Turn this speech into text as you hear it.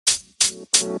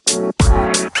Happy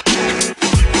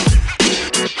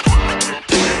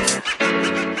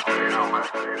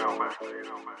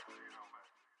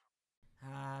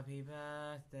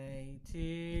birthday to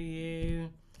you.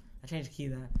 I changed the key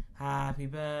there. Happy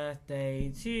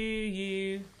birthday to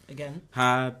you. Again.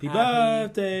 Happy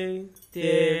birthday,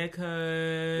 dear Kodak.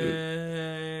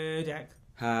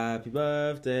 Happy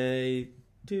birthday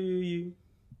to you.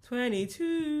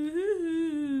 22.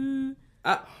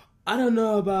 I don't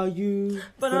know about you,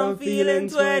 but I'm feeling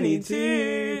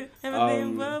 22.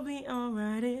 Everything will be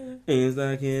alright. It's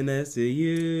like next to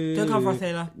you. Don't come for us,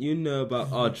 Taylor. You know about...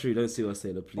 Oh, true. Don't sue us,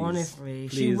 Taylor, please. Honestly,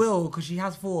 please. she will, because she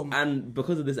has form. And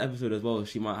because of this episode as well,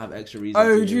 she might have extra reasons.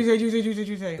 Oh,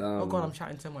 Tuesday. Oh, God, I'm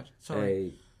chatting so much. Sorry.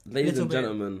 Hey, ladies and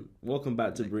gentlemen, welcome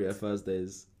back to Burrito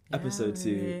Thursdays, episode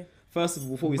 2. First of all,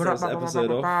 before we start this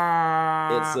episode off,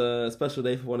 it's a special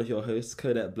day for one of your hosts,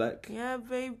 Kodak Black. Yeah,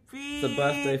 baby. It's the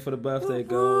birthday for the birthday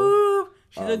girl.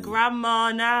 She's a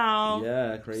grandma now.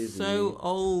 Yeah, crazy. So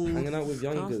old. Hanging out with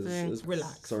youngers.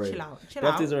 Relax. Sorry. Chill out.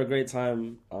 Birthdays are a great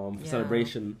time for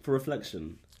celebration, for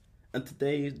reflection. And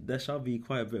today, there shall be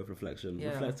quite a bit of reflection. Yeah.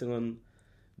 Reflecting on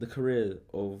the career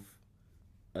of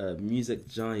a music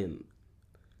giant.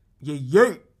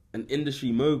 Yeah. An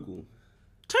industry mogul.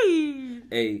 Chee.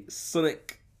 A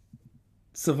sonic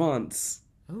savant.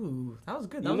 Ooh, that was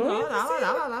good.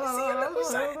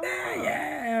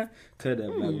 Yeah. Kodak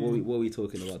Black, what are we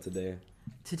talking about today?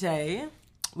 Today,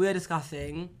 we are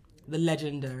discussing the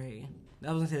legendary.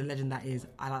 I was going to say the legend that is.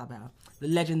 I like that better. The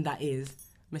legend that is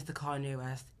Mr. Kanye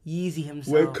West, Yeezy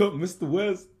himself. Wake up, Mr.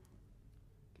 West.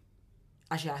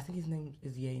 Actually, I think his name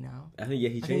is Ye now. I think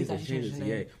he changed it to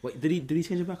Ye. Wait, did he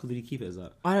change it back or did he keep it as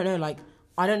that? I don't know.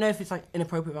 I don't know if it's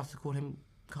inappropriate for us to call him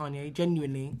Kanye.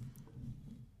 Genuinely.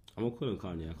 I'm gonna call him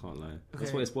Kanye. I can't lie. Okay.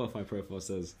 That's what his Spotify profile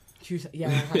says. Yeah,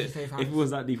 that's actually so fast. If it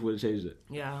was that deep, we would have changed it.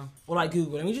 Yeah, or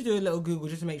Google. Let me just do a little Google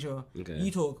just to make sure. Okay. You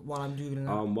talk while I'm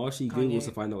googling. While she Googles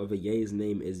to find out whether Ye's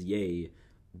name is Ye,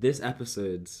 this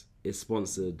episode is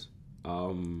sponsored.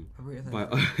 By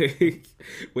wait,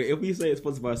 if we say it's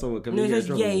sponsored by someone, can we get in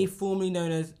trouble? Ye, formerly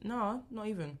known as not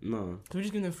even. No. So we're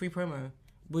just giving them free promo.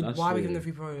 Why are we giving them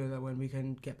free promo that when we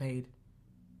can get paid?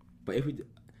 But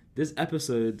this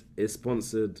episode is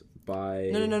sponsored by...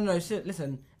 No. So,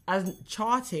 listen, as a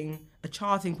charting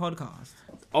podcast.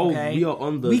 Oh, okay, we are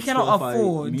on the we cannot Spotify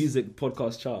afford music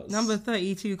podcast charts. Number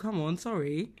 32. Come on,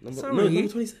 sorry. No, number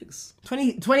 26.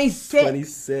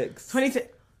 26.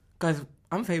 Guys,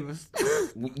 I'm famous.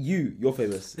 You're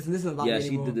famous. Listen, this isn't about me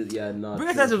anymore. She did it. Yeah, no.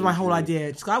 Burrito Thursdays was my whole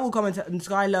idea.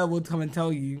 Skylar would come and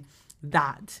tell you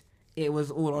that it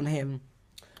was all on him.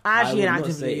 Actually, I would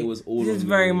not say it was all on this is me.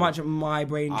 very much my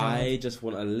brainchild. I just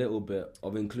want a little bit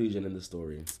of inclusion in the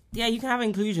story. Yeah, you can have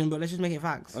inclusion, but let's just make it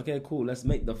facts. Okay, cool. Let's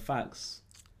make the facts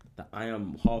that I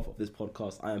am half of this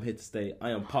podcast. I am here to stay. I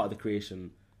am part of the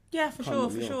creation. Yeah, for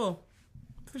sure.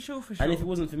 And if it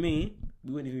wasn't for me,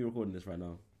 we wouldn't even be recording this right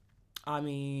now. I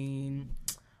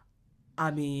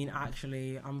mean,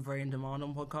 actually, I'm very in demand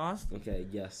on podcast. Okay,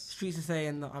 yes. Streets are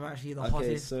saying that I'm actually the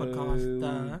hottest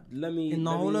podcaster. Let me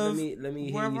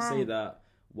hear you say that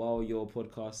while your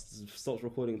podcast stops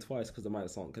recording twice because the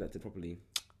mics aren't connected properly.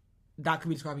 That could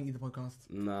be describing either podcast.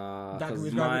 Nah,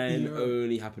 because mine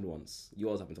only happened once.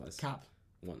 Yours happened twice. Cap.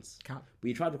 Once. Cap.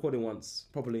 We tried recording once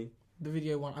properly. The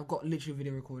video one, I've got literally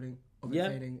video recording of it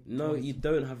failing. No, you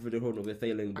don't have video recording of it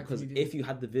failing because if you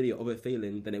had the video of it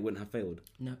failing, then it wouldn't have failed.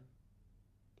 No.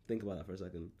 Think about that for a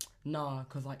second. No,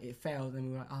 because it failed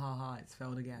and we were like, it's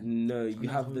failed again. No, you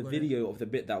have the video of the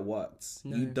bit that worked.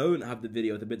 No. You don't have the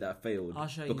video of the bit that failed. I'll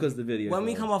show you. Because the video when failed.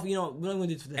 We come off, we're not going to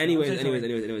do it for this. Anyways. This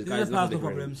guys, is a personal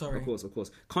problem, sorry. Of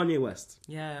course. Kanye West.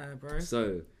 Yeah, bro.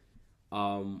 So,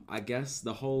 I guess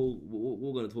what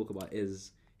we're going to talk about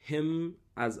is him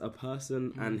as a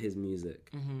person and his music.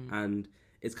 Mm-hmm. And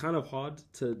it's kind of hard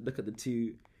to look at the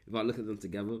two without looking at them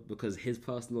together because his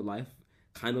personal life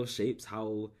kind of shapes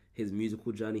how his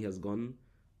musical journey has gone.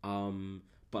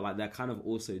 But they're kind of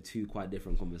also two quite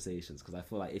different conversations because I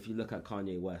feel like if you look at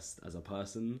Kanye West as a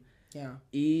person,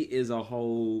 he is a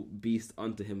whole beast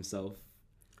unto himself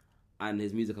and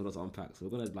his music has got to unpack. So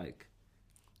we're going to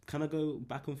kind of go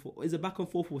back and forth. Is it back and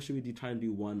forth or should we try and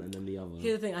do one and then the other?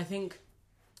 Here's the thing, I think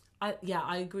I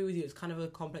agree with you. It's kind of a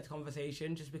complex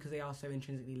conversation just because they are so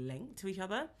intrinsically linked to each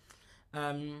other.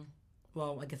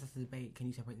 Well, I guess that's the debate. Can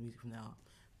you separate the music from the art?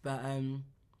 But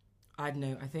I don't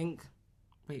know. I think.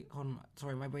 Wait, hold on.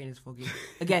 Sorry, my brain is foggy.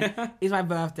 Again, it's my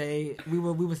birthday. We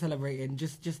were celebrating.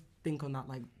 Just think on that.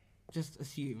 Just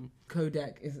assume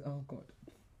Kodak is. Oh God.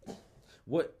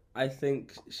 What I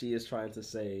think she is trying to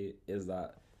say is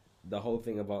that the whole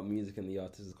thing about music and the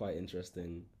artist is quite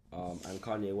interesting. and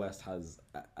Kanye West has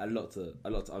a lot to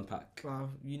unpack. Wow,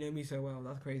 you know me so well.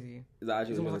 That's crazy. Is that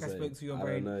actually It's what almost you're like I gonna spoke to your say?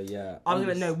 brain. I don't know. Yeah. I was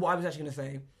gonna know what I was actually gonna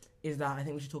say is that I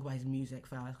think we should talk about his music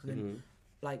first, because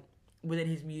like within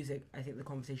his music, I think the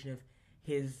conversation of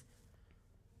his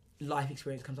life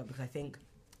experience comes up, because I think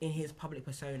in his public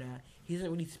persona, he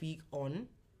doesn't really speak on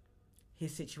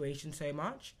his situation so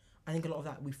much. I think a lot of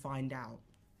that we find out,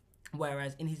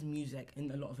 whereas in his music,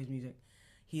 in a lot of his music,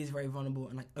 he is very vulnerable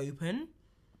and like open.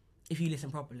 If you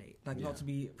listen properly, like not to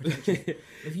be pretentious,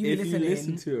 if you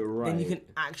listen to it right, then you can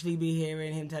actually be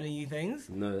hearing him telling you things.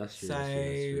 No, that's true. So that's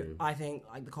true. I think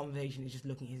like the conversation is just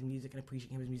looking at his music and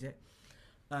appreciating his music.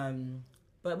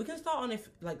 But we can start on if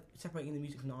like separating the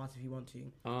music from the artist if you want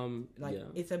to.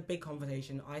 It's a big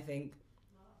conversation. I think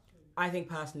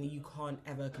personally you can't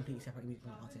ever completely separate music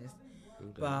from the artist.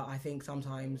 Okay. But I think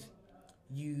sometimes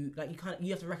you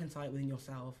have to reconcile it within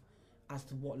yourself as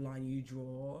to what line you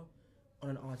draw on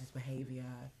an artist's behaviour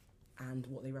and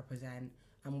what they represent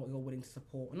and what you're willing to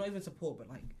support. Or not even support, but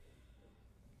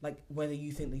like whether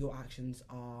you think that your actions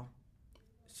are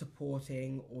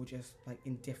supporting or just like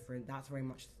indifferent. That's very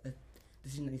much a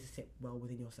decision that needs to sit well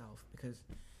within yourself, because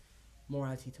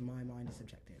morality to my mind is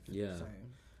subjective. Yeah. So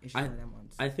it's just one of them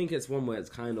ones. I think it's one where it's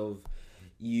kind of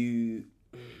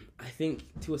I think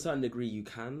to a certain degree you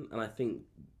can, and I think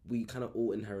we kind of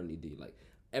all inherently do. Like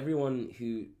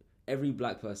every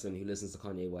black person who listens to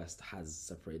Kanye West has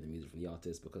separated the music from the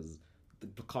artist, because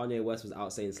Kanye West was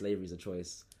out saying slavery is a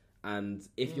choice. And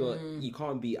if you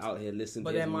can't be out here listening to his music.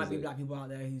 But there might be black people out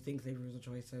there who think slavery is a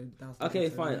choice, so that's... Okay,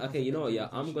 fine. Okay, you know what, yeah,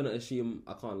 I'm going to assume,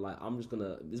 I can't lie, I'm just going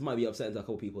to... This might be upsetting to a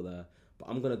couple people there, but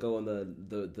I'm going to go on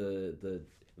the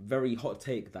very hot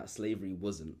take that slavery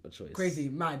wasn't a choice. Crazy,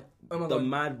 mad. Oh my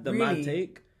God. The mad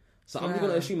take. So I'm just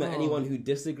going to assume that anyone who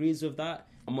disagrees with that,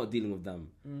 I'm not dealing with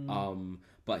them.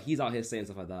 But he's out here saying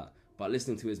stuff like that. But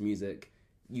listening to his music,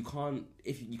 you can't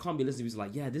be listening to music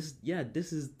like,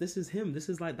 this is him. This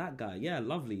is like that guy. Yeah,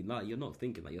 lovely. Like, you're not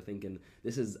thinking like, you're thinking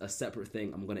this is a separate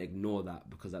thing. I'm gonna ignore that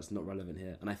because that's not relevant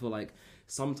here. And I feel like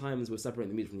sometimes we're separating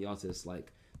the music from the artist.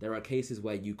 Like there are cases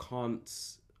where you can't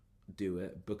do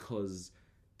it because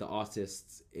the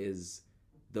artist is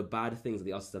the bad things that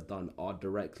the artists have done are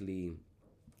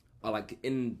like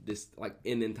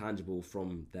intangible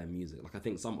from their music. Like I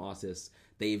think some artists,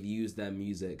 they've used their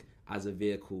music as a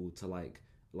vehicle to like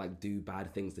do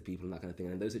bad things to people and that kind of thing.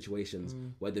 And in those situations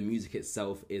where the music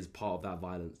itself is part of that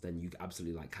violence, then you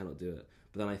absolutely like cannot do it.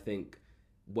 But then I think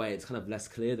where it's kind of less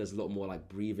clear, there's a lot more like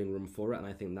breathing room for it. And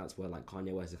I think that's where like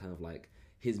Kanye West is kind of like,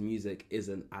 his music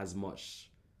isn't as much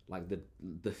like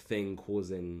the thing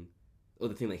causing, or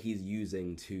the thing that he's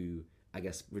using to, I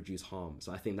guess, reduce harm.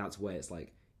 So I think that's where it's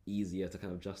like easier to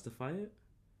kind of justify it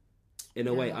in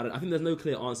a way. I think there's no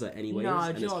clear answer anyways. No,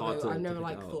 and it's hard to I've never pick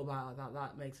like it out. thought about it.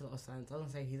 That makes a lot of sense. I was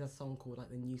gonna say he's a song called like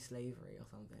The New Slavery or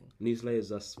something. New Slaves,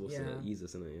 that's what's it?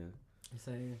 Jesus, isn't it? Yeah.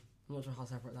 So I'm not sure how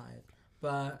separate that is,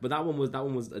 but that one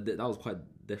was quite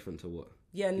different to what.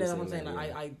 Yeah, no, that's what I'm saying.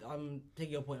 Like, I'm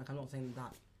taking your point. Like, I'm not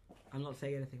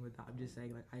saying anything with that. I'm just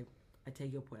saying like I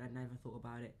take your point. I never thought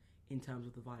about it in terms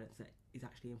of the violence that is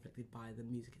actually inflicted by the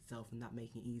music itself, and that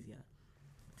making it easier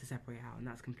to separate out, and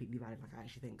that's completely valid. Like I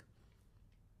actually think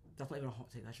that's not even a hot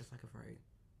take. That's just like a very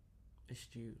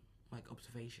astute like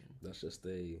observation. That's just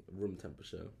a room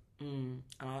temperature. And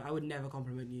I would never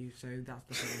compliment you, so that's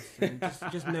the first. So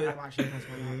just know that I'm actually impressed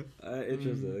by that.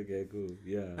 Interesting. Okay, cool.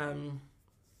 Yeah.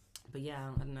 But yeah,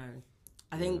 I don't know.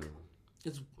 I think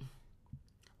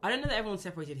I don't know that everyone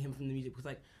separated him from the music, because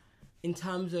like in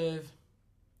terms of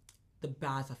the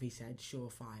bad stuff he said, sure,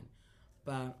 fine,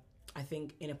 but I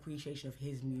think in appreciation of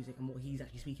his music and what he's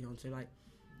actually speaking on, so like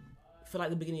for like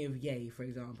the beginning of Ye, for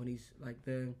example, and he's like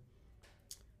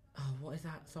what is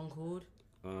that song called?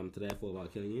 Today I Thought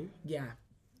About Killing You. Yeah,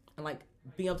 and like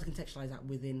being able to contextualize that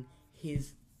within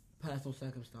his personal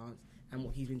circumstance and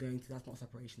what he's been going through, that's not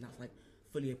separation. That's like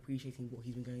fully appreciating what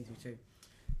he's been going through. So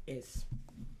it's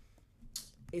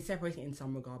separating in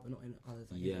some regard, but not in others.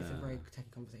 Like, it's a very techy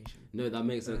conversation. No, that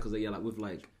makes sense, because like with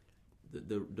like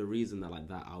the reason that like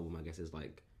that album, I guess, is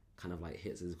like kind of like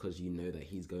hits is because you know that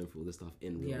he's going through all this stuff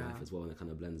in real life as well, and it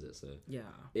kind of blends it. So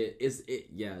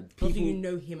People, you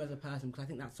know him as a person, because I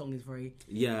think that song is very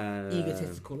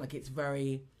egotistical. Like it's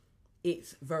very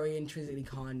intrinsically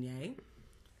Kanye,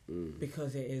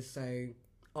 because it is so.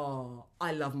 Oh,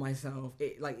 I love myself.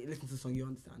 It like listen to the song, you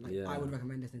understand. Like I would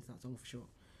recommend listening to that song for sure.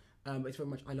 But it's very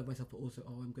much I love myself, but also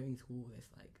I'm going through all this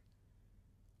like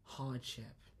hardship.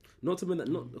 Not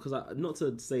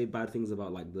to say bad things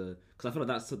about like because I feel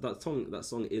like that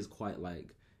song is quite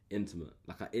like intimate.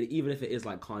 Like even if it is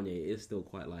like Kanye, it is still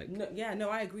quite like No,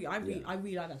 I agree. I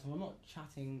really like that song. I'm not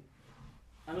chatting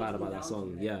bad about that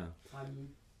song. Yeah,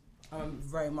 I'm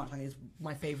very much like it's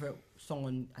my favorite song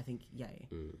on I think Yay.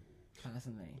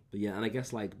 Personally. But yeah, and I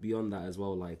guess like beyond that as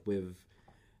well, like with,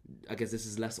 I guess this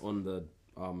is less on the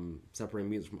separating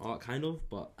music from art kind of,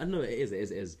 but I don't know, it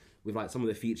is with like some of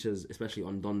the features, especially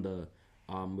on Donda,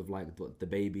 with like the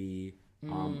baby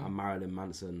and Marilyn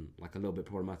Manson, like a little bit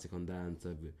problematic on there. And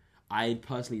so I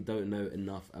personally don't know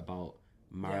enough about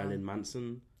Marilyn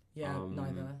Manson. Yeah,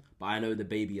 neither. But I know the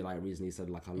baby like recently said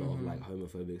like a lot of like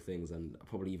homophobic things and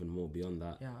probably even more beyond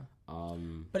that. Yeah.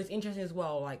 But it's interesting as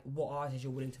well, like what artists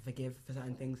you're willing to forgive for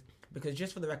certain things. Because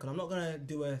just for the record, I'm not gonna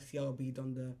do a CLB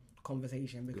Donda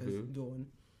conversation because Dawn.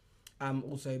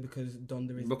 Also because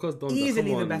Donda is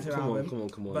easily the better album.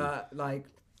 Come on. But like,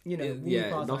 you know,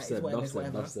 enough said.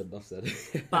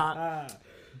 But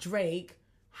Drake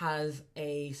has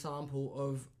a sample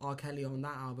of R. Kelly on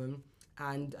that album,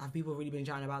 and have people really been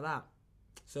chatting about that?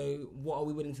 So what are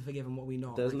we willing to forgive and what are we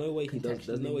not? There's no way he does.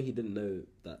 There's no way he didn't know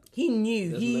that. He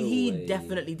knew. He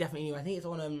definitely knew. I think it's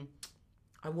on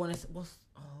I want to.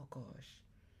 Oh gosh,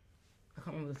 I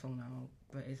can't remember the song now,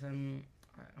 but it's it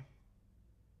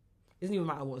doesn't even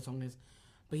matter what the song is,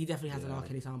 but he definitely has an R.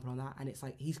 Kelly sample on that, and it's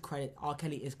like R.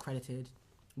 Kelly is credited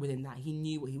within that. He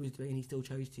knew what he was doing, and he still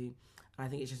chose to. And I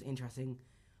think it's just interesting.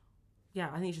 Yeah,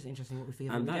 I think it's just interesting what we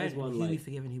forgive and who we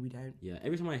forgive and who we don't. Yeah,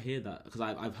 every time I hear that, because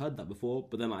I've heard that before,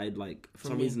 but then I'd like for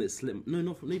some reason it slipped. No,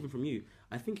 not even from you.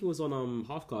 I think it was on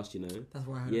Halfcast, you know. That's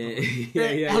where I heard it.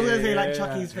 Yeah. I was gonna say like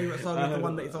Chucky's favorite song is the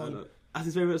one that it's on. That's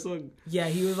his favorite song. Yeah,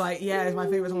 he was like, yeah, it's my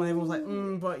favorite song, and everyone was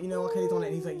like, but you know what, Kelly's on it,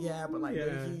 and he's like, yeah, but like,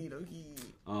 low key.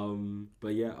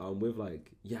 But yeah, with like,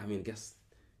 yeah, I mean, I guess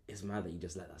it's mad that you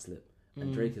just let that slip,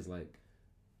 and Drake is like.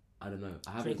 I don't know.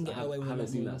 I haven't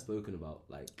seen that spoken about.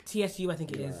 Like TSU, I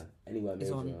think it is. Anywhere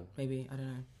major. On, maybe, I don't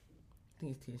know. I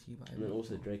think it's TSU. But and then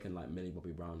also Drake and like Millie Bobby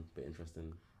Brown, bit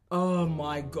interesting. Oh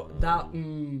my god, that.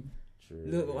 True.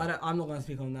 Look, I'm not gonna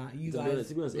speak on that. You guys.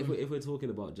 To be honest, if we're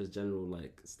talking about just general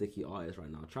like sticky artists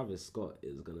right now, Travis Scott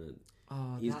is gonna.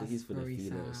 He's for the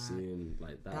Phoenix soon.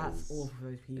 Like that's awful for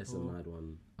those people. It's a mad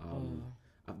one.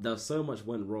 There's so much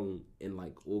went wrong in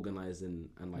like organizing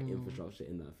and like infrastructure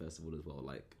in that festival as well.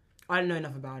 Like. I don't know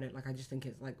enough about it. Like, I just think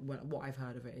it's like what I've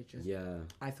heard of it is just. Yeah.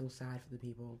 I feel sad for the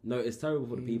people. No, it's terrible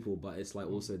for the people, but it's like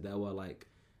also there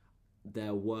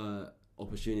were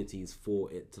opportunities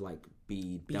for it to like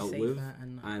be dealt with,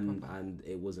 and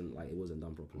it wasn't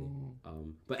done properly.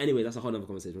 But anyway, that's a whole other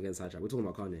conversation. We're getting sidetracked. We're talking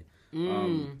about Kanye.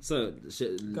 So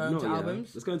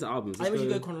albums. Let's go into albums. I think we should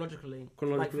go chronologically.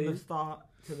 Like from the start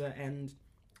to the end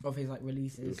of his like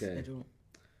releases schedule.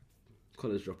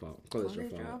 College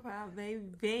Dropout,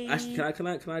 baby. Actually,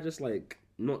 can I just like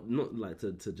not like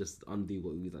to just undo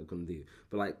what we like gonna do,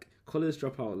 but like College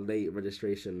Dropout, late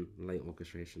orchestration,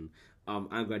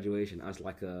 and Graduation as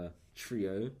like a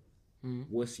trio.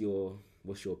 What's your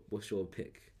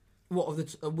pick? What of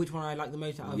the which one I like the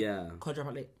most out of College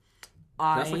Dropout late?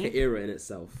 That's like an era in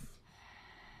itself.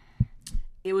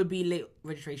 It would be Late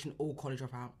Registration or College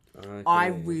Dropout. Okay. I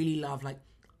really love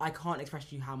I can't express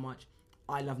to you how much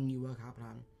I love New Workout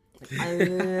Plan. Like, I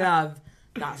love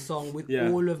that song with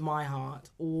all of my heart,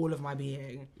 all of my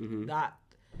being.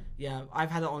 I've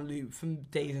had it on loop for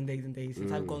days and days and days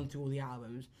since I've gone through all the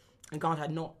albums. And granted,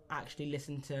 I'd not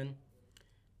listened to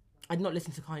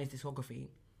Kanye's discography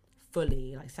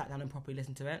fully, like sat down and properly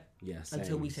listened to it.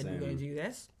 Until we said we were going to do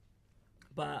this.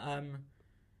 But and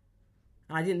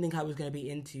I didn't think I was going to be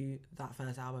into that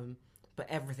first album, but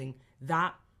everything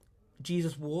that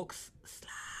Jesus Walks.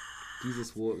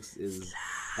 Is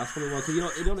that's probably one because you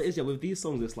know what it is with these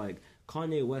songs. It's like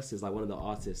Kanye West is like one of the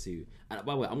artists who. And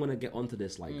by the way, I'm gonna get onto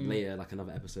this like later, like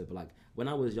another episode. But like when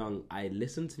I was young, I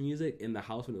listened to music in the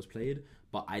house when it was played,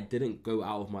 but I didn't go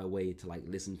out of my way to like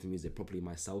listen to music properly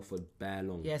myself for bare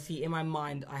long. Yeah, see, in my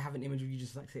mind, I have an image of you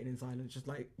just like sitting in silence, just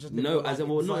no, as in,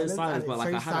 well, not in silence, but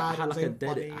like I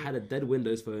had a dead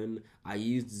Windows phone. I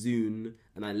used Zune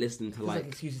and I listened to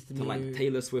like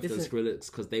Taylor Swift and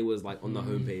Skrillex because they was like on the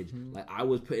homepage. Like I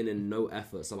was putting in no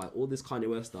effort, so like all this Kanye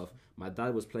West stuff, my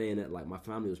dad was playing it, like my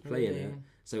family was playing it.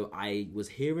 So I was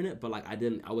hearing it, but like I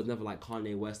was never like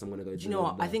Kanye West, I'm gonna go do you know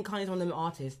what? I think Kanye's one of them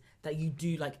artists that you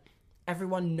do like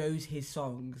everyone knows his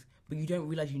songs, but you don't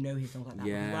realise you know his songs like that.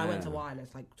 Yeah. When I went to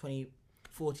Wireless, like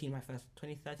 2013, my first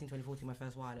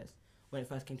Wireless, when it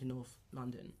first came to North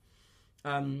London.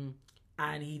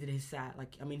 And he did his set,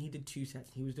 like, I mean, he did 2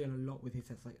 sets. He was doing a lot with his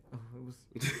sets, like, it was...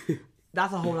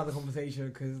 That's a whole other conversation,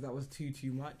 because that was too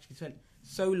much. He spent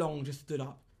so long just stood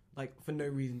up like for no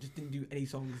reason, just didn't do any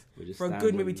songs We're just for a good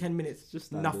standing- maybe 10 minutes, just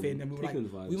standing, nothing, and we were like, picking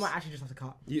vibes. we might actually just have to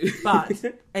cut. You- But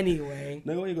anyway,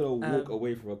 No way you're gonna walk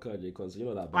away from a Kanye concert.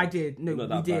 You're not that bad. I did. No, You're not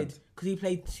we that did bad. because he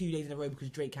played 2 days in a row because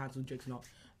Drake cancelled. Drake's not.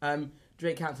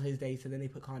 Drake cancelled his day, so then they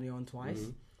put Kanye on twice.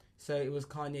 Mhm. So it was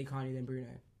Kanye, then Bruno.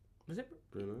 Was it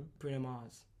Bruno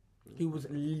Mars? He was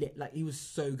lit. Like he was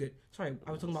so good. Sorry,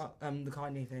 I was talking about the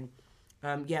Kanye thing.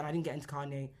 Yeah, and I didn't get into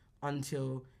Kanye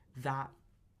until that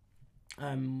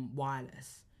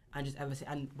Wireless, and just ever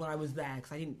and when I was there,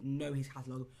 because I didn't know his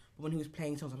catalog, but when he was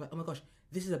playing songs, I was like, oh my gosh,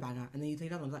 this is a banger. And then you take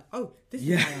that one, I was like, oh, this is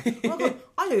a banger. Oh my god,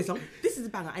 I know this song. This is a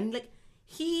banger. And like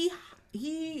he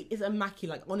is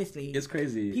immaculate. Like honestly, It's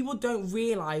crazy. people don't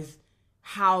realize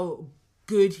how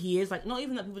good he is. Like not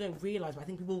even that people don't realize, but I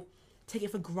think people take it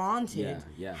for granted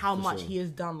Yeah, how for much sure. he has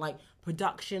done, like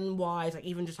production wise, like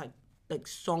even just like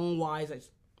song wise, like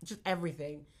just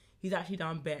everything. He's actually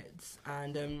done bits,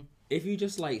 and If you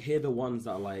just like hear the ones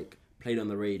that are like played on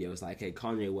the radio, it's like, okay,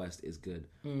 Kanye West is good.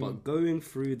 But going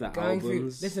through the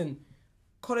albums, listen,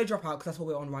 College Dropout, because that's what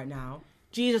we're on right now.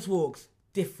 Jesus Walks,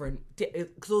 different,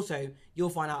 because also you'll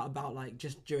find out about like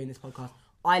just during this podcast.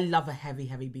 I love a heavy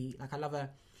beat. Like I love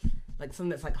like something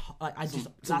that's like I just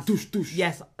that's douche.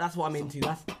 yes, that's what I'm into.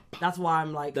 That's why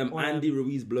I'm like them Andy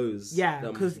Ruiz blows. yeah,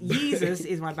 them- because Jesus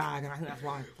is my bag, and I think that's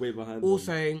why. way behind.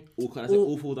 Also, them. Can I say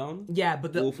all fall down? yeah,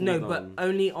 but All Falls but Down.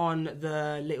 only on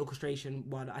the late orchestration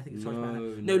one. I think it's so much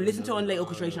better. No, listen to it on late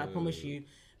orchestration. I promise you,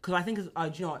 because I think do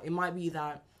you know what? It might be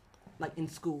that like in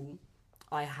school,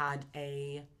 we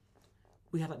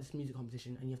had like this music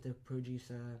competition, and you have to produce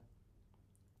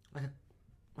I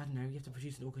don't know, you have to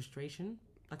produce an orchestration,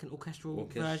 like an orchestral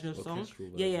version of song.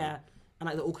 Yeah. And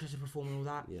like the orchestra perform and all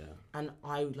that. Yeah. And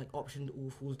I like optioned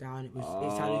All Falls Down. It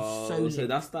sounded so lit. So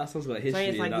that sounds like history. So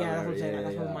it's like, in that yeah, that's what I'm saying. way.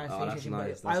 That's one of my Oh, that's association.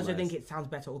 nice. But I That's also nice. think it sounds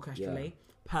better orchestrally,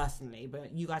 personally.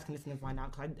 But you guys can listen and find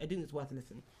out, because I think it's worth a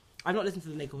listen. I've not listened to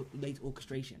the late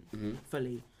orchestration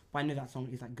fully, but I know that song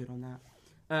is like good on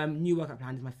that. New Workout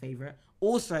Plan is my favourite.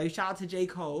 Also, shout out to J.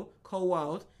 Cole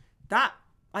World. That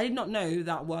I did not know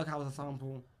that Workout was a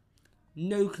sample.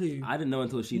 No clue. I didn't know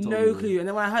until she told me. No clue. And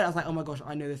then when I heard it, I was like, oh my gosh,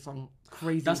 I know this song.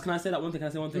 Crazy. Can I say that one thing? Can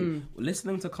I say one thing?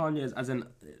 Listening to Kanye as in,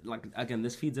 like, again,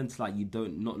 this feeds into like you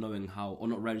not knowing how, or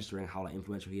not registering how like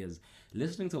influential he is.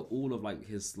 Listening to all of like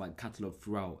his like catalog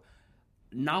throughout.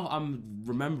 Now I'm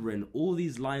remembering all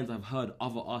these lines I've heard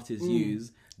other artists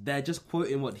use. They're just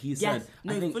quoting what he said.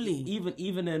 No, I think fully.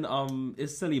 Even in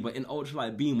it's silly, but in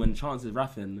Ultralight Beam when Chance is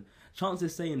rapping, Chance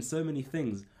is saying so many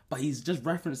things, but he's just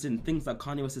referencing things that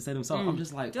Kanye West has said himself. I'm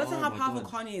just like, Do you understand how powerful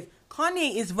God. Kanye is?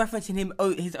 Kanye is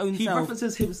referencing his own He self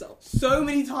references himself. so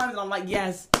many times, and I'm like,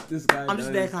 yes. This guy I'm just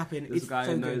knows. there clapping. This It's guy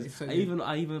so knows. good. It's so I good.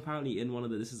 even apparently in one of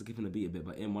the, this is giving a beat a bit,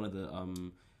 but in one of the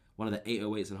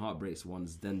 808s and Heartbreaks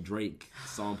ones, then Drake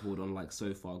sampled on like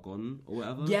So Far Gone or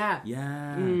whatever. Yeah.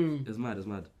 It's mad.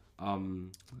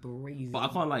 Crazy. But I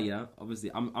can't lie. Yeah,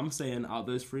 obviously, I'm saying out of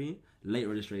those three, Late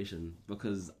Registration,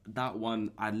 because that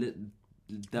one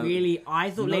Really, I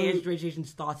thought No. Late Registration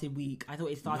started weak. I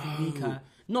thought it started weaker.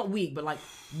 Not weak, but like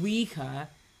weaker.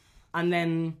 And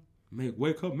then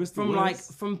Wake up, Mr. from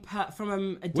West.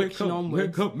 from Addiction onwards.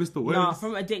 Wake up, Mr. West. No,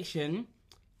 from Addiction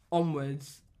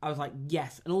onwards, I was like,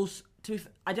 yes. And also,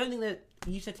 I don't think that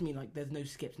you said to me like there's no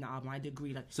skips in that album. I'd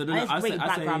agree. Like, So I think it's great I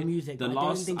background say music, the but last, I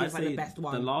don't think it's like the best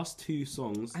one. The last two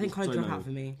songs. I think College Dropout for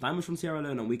me. Diamonds from Sierra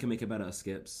Leone and We Can Make It Better are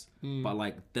skips, but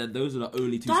like those are the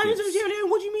only two. Diamonds skips. of Sierra Leone.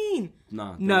 What do you mean?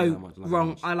 Nah, No,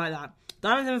 wrong. I like that.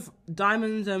 Diamonds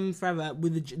Forever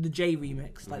with the J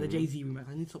remix, like the Jay-Z remix.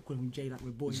 I need to stop calling him Jay like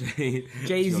we're boys.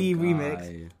 Jay-Z Your remix,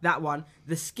 guy. that one.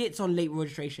 The skits on Late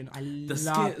Registration, I love.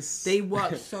 skits. They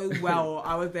work so well.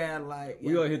 I was there like,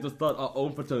 We are here to start our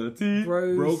own fraternity.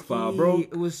 Broski. Broke, far broke.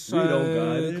 It was so We don't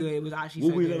got it. good. It was actually Will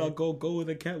so we good. let our girl go with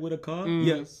a cat with a car?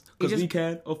 Yes, because just- we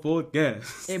can't afford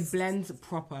gas. It blends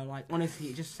proper. Like honestly,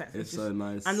 it just sets. It's just, so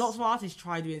nice. And lots of artists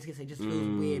try doing skits. It just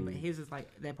feels weird, but his is like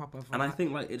they're proper. For And I that.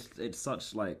 think like it's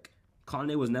such like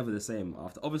Kanye was never the same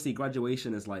after. Obviously,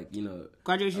 Graduation is like, you know,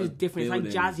 Graduation is different. It's like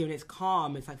building. jazzy and it's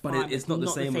calm. It's like, But fun. it's not the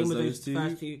same as those two.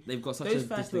 First two. They've got such Those a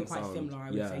first two are distinct quite sound. similar.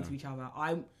 I would say to each other.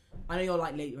 I know you're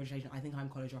like Late Registration. I think I'm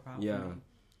College Dropout. Yeah.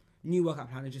 New Workout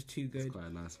Plan is just too good. It's quite a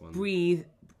nice one. Breathe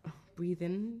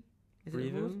in. Is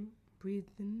Breathe it called? In? Breathe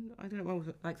in. I don't know what was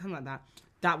it, like something like that.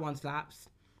 That one slaps.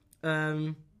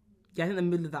 Yeah, I think the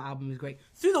middle of that album is great.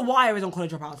 Through the Wire is on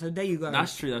College Dropout, so there you go.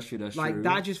 That's true. Like true.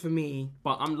 that just for me.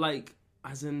 But I'm like,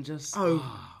 as in just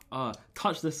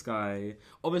Touch the Sky.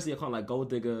 Obviously, I can't like Gold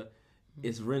Digger.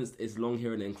 It's rinsed. It's long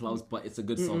here and in clouds, but it's a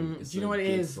good song. It's Do you know a what it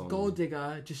good is? song. Gold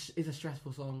Digger just is a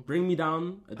stressful song. Bring Me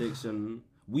Down, Addiction.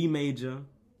 We Major.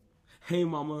 Hey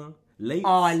Mama. Late.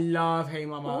 Oh, I love Hey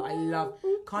Mama. I love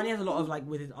Kanye has a lot of like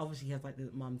with his obviously he has like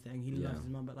the mum thing. He loves his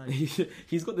mum, but like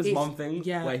he's got this mum thing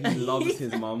where he loves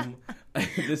his mum. But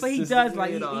he does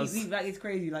like he like it's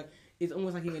crazy. Like it's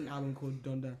almost like he made an album called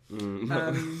Donda.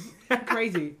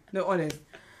 Crazy. No, honest.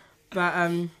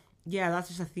 But yeah, that's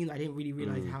just a theme that I didn't really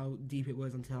realize how deep it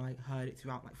was until I heard it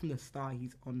throughout. Like from the start,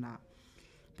 he's on that.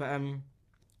 But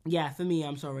yeah, for me,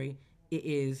 I'm sorry, it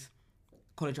is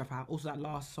College Dropout. Also, that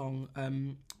last song.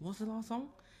 What's the last song?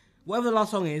 Whatever the last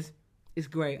song is, it's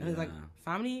great. And it's like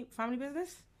family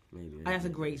business. Maybe. And that's a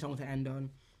great song to end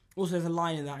on. Also, there's a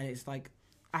line in that, and it's like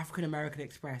African American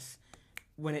Express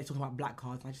when it's talking about black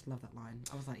cards. I just love that line.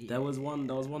 I was like, yeah. There was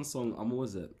one song. What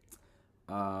was it?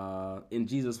 In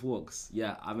Jesus Walks.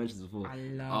 Yeah, I mentioned this before. I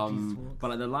love Jesus Walks. But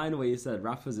like the line where you said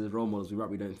rappers is role models, we rap,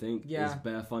 we don't think. Yeah. Is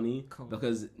bare funny. Cool.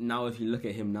 Because now if you look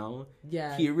at him now,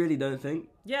 yeah, he really don't think.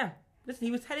 Yeah. Listen,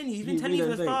 he was telling you. He's been telling you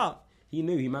from the start. He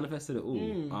knew. He manifested it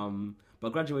all.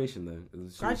 But graduation though.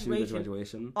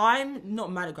 Graduation. I'm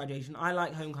not mad at graduation. I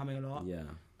like Homecoming a lot. Yeah.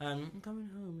 I'm coming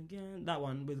home again. That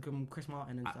one with Chris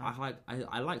Martin and stuff.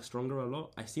 I like Stronger a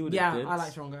lot. I see what it did. Yeah, I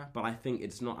like Stronger. But I think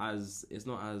it's not as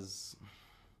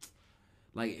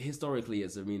like historically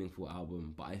it's a meaningful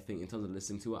album. But I think in terms of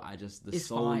listening to it, it's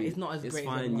fine. It's not as great. It's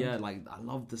fine. Yeah, like I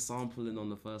love the sampling on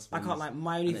the first one. I can't like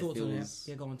my only thoughts on it.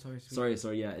 Yeah, go on.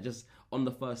 Sorry. Yeah, it just on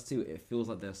the first two, it feels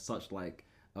like there's such like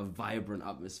a vibrant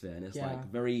atmosphere, and it's like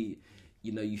very,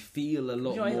 you feel a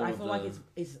lot more. I feel like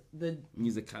it's the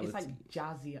musicality. It's like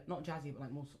jazzier, not jazzy, but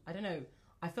like more. I don't know.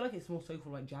 I feel like it's more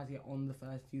soulful, like jazzier on the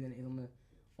first two than it is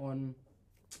on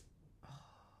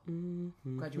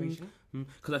Graduation.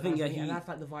 Because I think and that's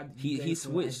like the vibe. He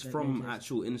switched from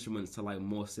actual instruments to like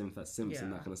more synths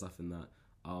and that kind of stuff in that.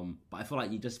 But I feel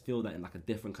like you just feel that in like a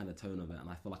different kind of tone of it, and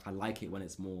I feel like I like it when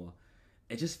it's more.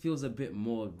 It just feels a bit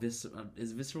more is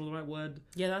visceral the right word?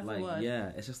 Yeah, that's like, the word.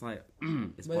 Yeah, it's just like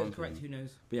it's whether it's correct, who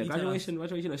knows? But yeah,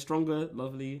 graduation, Stronger,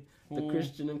 lovely. The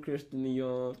Christian and Christian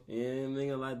Dior, ain't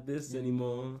nigga like this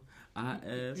anymore. I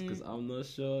ask because I'm not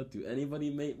sure. Do anybody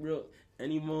make real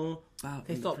anymore?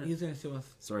 Hey, stop! He's gonna sue us.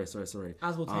 Sorry.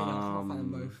 As will Taylor. I'll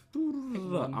find them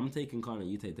both. I'm taking Kanye.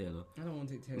 You take Taylor. I don't want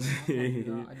to take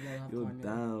Taylor. I'd rather have You're Kanye.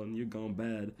 down. You're going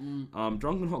bad.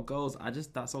 Drunken Hot Girls.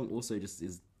 That song also just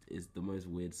is the most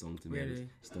weird song to me. Really? I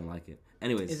just don't like it.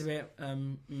 Anyways, it's a bit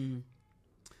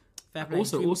fair play.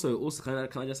 Also,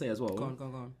 can I just say as well? Go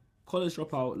on. College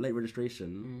Dropout, Late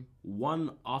Registration,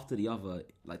 one after the other,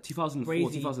 like 2004,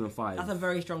 Crazy. 2005. That's a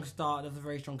very strong start. That's a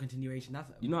very strong continuation. That's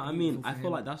you know what I mean. I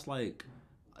feel like that's like.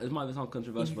 It might sound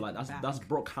controversial, but like that's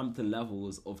Brockhampton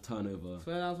levels of turnover.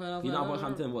 You know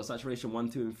Brockhampton, what Saturation 1,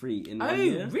 2, and 3 in 1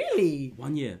 year? Oh, really?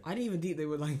 1 year. I didn't even think they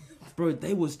were like. Bro,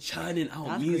 they was churning out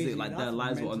That's music crazy. like their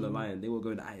lives were on the line. They were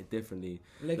going at it differently.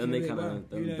 Then they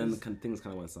things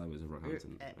kind of went sideways with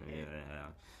Brockhampton. Yeah.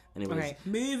 Anyways, okay,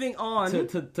 moving on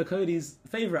to Cody's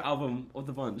favorite album of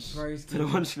the bunch. Rose to the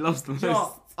one she loves the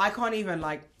most. I can't even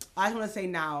like. I just want to say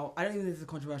now. I don't even think this is a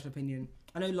controversial opinion.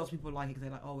 I know lots of people like it because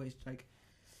they're like, oh, it's like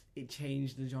it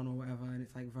changed the genre or whatever, and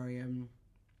it's like very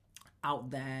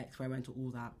out there, experimental,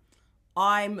 all that.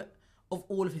 Of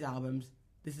all of his albums,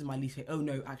 this is my least favorite. Oh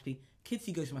no, actually, Kids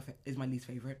See Ghosts is my least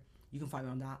favorite. You can fight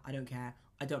me on that. I don't care.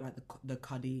 I don't like the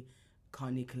Cudi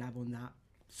Kanye collab on that.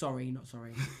 Sorry, not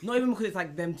sorry. Not even because it's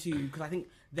like them two, because I think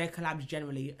their collabs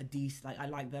generally are decent. Like I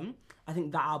like them. I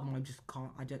think that album I just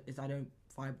can't. I don't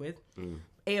vibe with.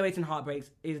 808s and Heartbreaks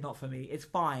is not for me. It's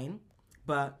fine,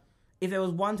 but if there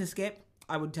was one to skip,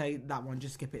 I would tell you that one.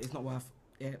 Just skip it. It's not worth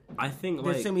it. I think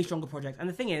there's so many stronger projects, and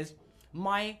the thing is,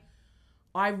 I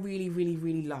really, really,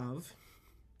 really love.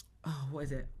 Oh, what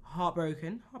is it?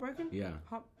 Heartbroken. Yeah.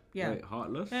 Wait,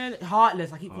 Heartless.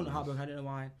 Heartless. I keep calling it Heartbroken. I don't know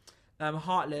why.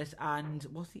 Heartless and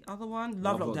what's the other one?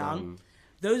 Love Lockdown.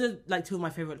 Those are like two of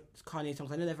my favorite Kanye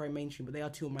songs. I know they're very mainstream, but they are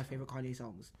two of my favorite Kanye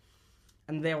songs,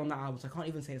 and they're on that album. So I can't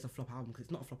even say it's a flop album because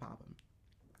it's not a flop album.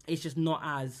 It's just not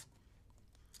as.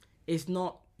 It's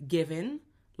not given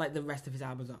like the rest of his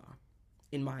albums are,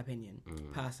 in my opinion.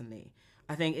 Personally,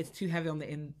 I think it's too heavy on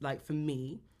for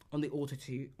me on the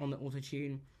auto-tune, on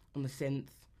the synth.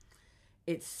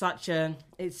 It's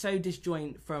so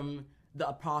disjoint from the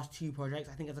past two projects.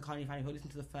 I think as a Kanye fan, if you listen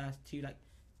to the first two, like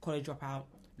College Dropout,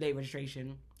 Late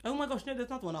Registration. Oh my gosh, no, there's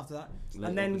another one after that.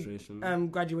 And then Graduation. Oh,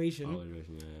 Graduation,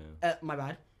 yeah. My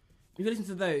bad. If you listen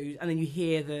to those and then you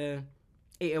hear the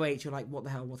 808, you're like, what the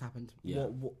hell? What's happened? Yeah.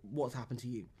 What's happened to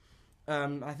you?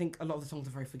 I think a lot of the songs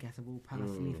are very forgettable,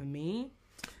 personally, for me.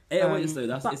 808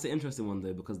 though, it's an interesting one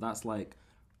though, because that's like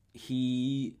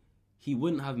he he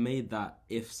wouldn't have made that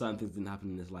if certain things didn't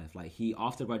happen in his life. Like he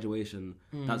after graduation,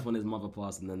 that's when his mother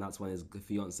passed, and then that's when his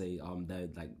fiance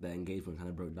their engagement kind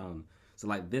of broke down. So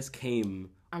like this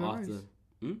came Amber after. Rose.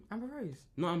 Amber Rose.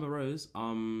 Not Amber Rose.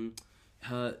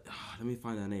 Her. Let me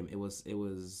find her name. It was.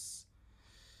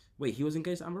 Wait, he was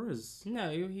engaged to Amber Rose. No,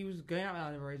 he was going out with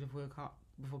Amber Rose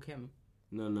before Kim.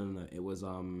 No. It was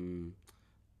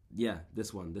yeah,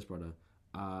 this brother.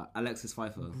 Alexis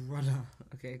Pfeiffer. Brother.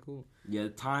 Okay, cool. Yeah,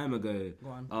 time ago. Go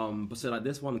on. But so like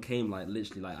this one came like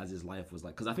literally like as his life was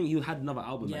like, because I think he had another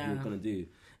album that he was gonna do,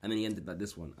 and then he ended like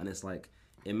this one, and it's like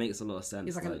it makes a lot of sense.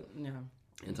 It's like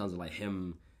in terms of like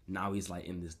him now he's like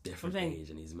in this different age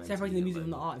and he's separating the music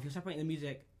from the art. If you're separating the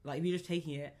music, like if you're just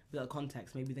taking it without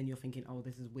context, maybe then you're thinking, oh,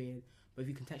 this is weird. But if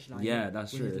you contextualize,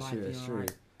 that's true. It's true.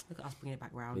 Like, look at us bringing it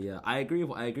back round. But yeah, I agree with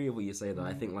what you say though.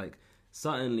 I think like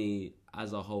certainly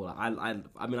as a whole, like, I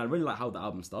mean I really like how the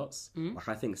album starts. Like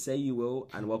I think Say You Will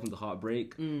and Welcome to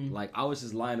Heartbreak. Like I was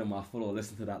just lying on my floor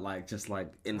listening to that like just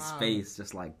like in space,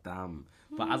 just like damn.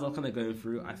 But as I was kind of going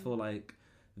through, I feel like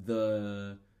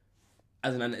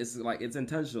it's like it's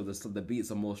intentional. The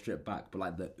beats are more stripped back, but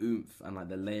like the oomph and like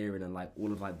the layering and like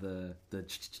all of like the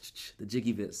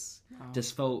jiggy bits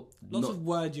just felt lots of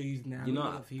words you're using now. You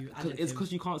know, it's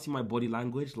because you can't see my body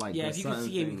language. Like if you can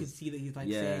see him, you can see that he's like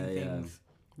saying things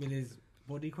with his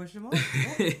body question mark.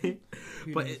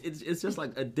 But it's just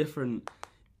like a different.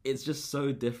 It's just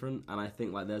so different, and I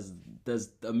think like there's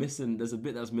a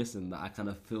bit that's missing that I kind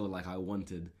of feel like I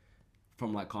wanted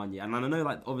from like Kanye. And I know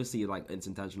like obviously like it's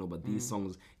intentional, but these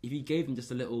songs, if you gave them just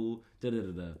a little but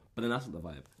then that's not the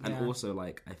vibe. And also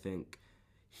like I think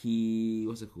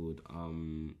what's it called?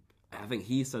 I think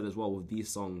he said as well with these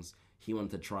songs he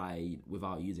wanted to try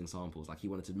without using samples. Like he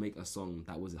wanted to make a song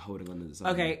that was holding on to its own.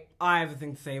 Okay, I have a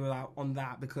thing to say on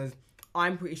that because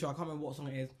I'm pretty sure I can't remember what song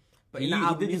it is. But in that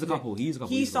album, he used a couple.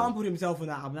 He sampled himself on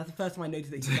that album. That's the first time I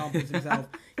noticed that he sampled himself.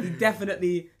 He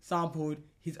definitely sampled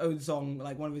his own song,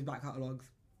 like one of his back catalogs,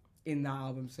 in that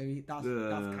album. So that's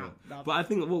cap. But I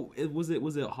think was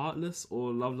it Heartless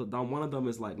or Love Down? One of them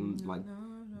is like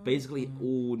basically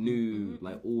all new,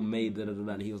 like all made.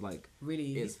 And he was like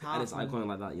really, it's iconic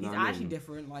like that. You know, he's actually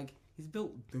different. Like he's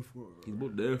built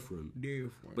different.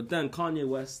 But then Kanye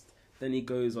West. Then he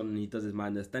goes on and he does his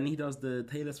madness. Then he does the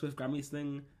Taylor Swift Grammys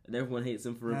thing, and everyone hates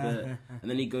him for a bit. And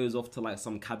then he goes off to like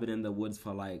some cabin in the woods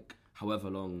for like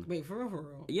however long. Wait, for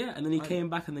real? Yeah, and then he came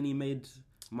back and then he made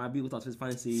My Beautiful Dark Twisted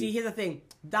Fantasy. See, here's the thing.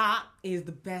 That is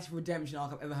the best redemption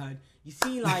arc I've ever heard. You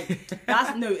see, like,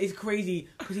 it's crazy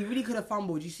because he really could have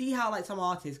fumbled. You see how like some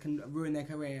artists can ruin their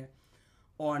career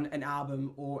on an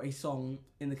album or a song.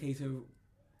 In the case of.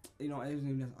 You know,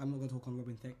 I'm not gonna talk on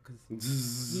Robin Thicke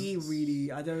because he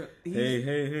really,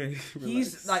 Hey.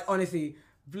 He's like honestly,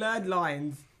 Blurred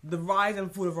Lines, the rise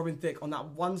and fall of Robin Thicke on that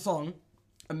one song,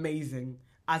 amazing.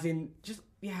 As in, just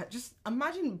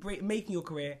imagine making your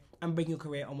career and breaking your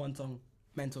career on one song,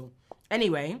 mental.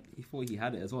 Anyway, he thought he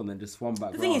had it as well, and then just swung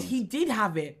back. The thing is, he did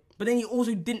have it, but then he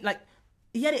also didn't like.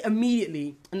 He had it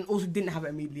immediately, and also didn't have it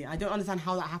immediately. I don't understand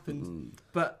how that happened,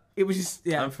 but. It was just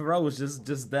and Pharrell was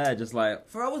just there, just like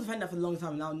Pharrell was defending that for a long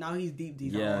time. Now he's deep.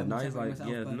 Yeah, now he's like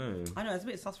no. I know it's a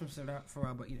bit sus from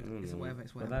Pharrell, but you know it's whatever.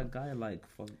 It's whatever. But that guy like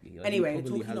fuck. Anyway,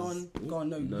 talking on. Go on.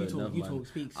 No, you talk.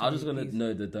 Speak. I was just gonna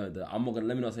I'm not gonna.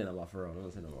 Let me not say that about Pharrell. I'm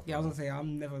not saying that about Pharrell. Yeah, I was gonna say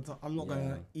I'm not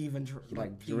gonna even. He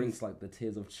like drinks like the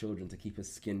tears of children to keep his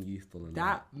skin youthful. And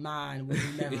that man will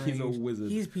never. He's a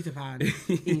wizard. He's Peter Pan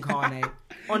incarnate.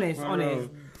 Honest.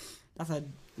 That's a.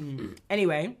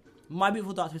 Anyway. My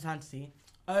Beautiful Dark Twisted Fantasy.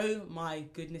 Oh my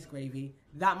goodness gravy.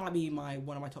 That might be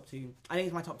one of my top two. I think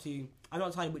it's my top two. I'm not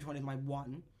deciding which one is my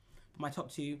one. But my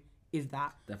top two is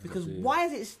that. Definitely because why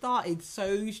has it started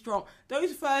so strong?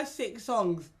 Those first 6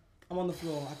 songs, I'm on the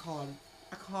floor.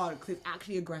 I can't because it's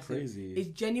actually aggressive. Crazy. It's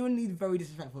genuinely very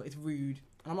disrespectful. It's rude.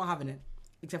 And I'm not having it.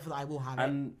 Except for that I will have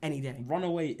it any day.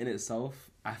 Runaway in itself,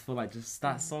 I feel like just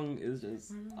that song is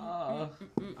just... I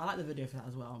like the video for that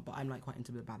as well. But I'm like quite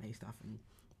into the ballet stuff and...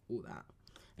 all that.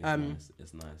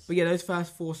 It's nice. But yeah, those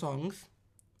first 4 songs,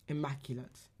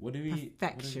 immaculate.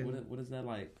 Perfection. What is there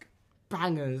like?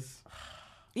 Bangers.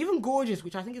 Even Gorgeous,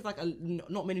 which I think is like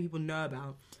not many people know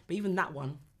about, but even that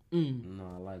one.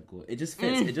 No, I like Gorgeous. It just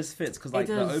fits. It just fits because like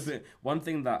the one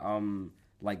thing that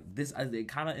like this as it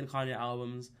kind of in Kanye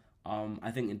albums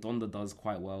I think Donda does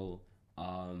quite well.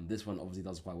 This one obviously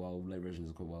does quite well. Late Version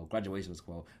does quite well. Graduation does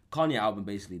quite well. Kanye album,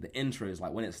 basically, the intro is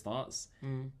like when it starts,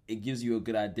 it gives you a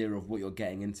good idea of what you're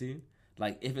getting into.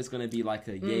 Like if it's gonna be like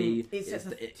a yay, it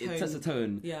sets a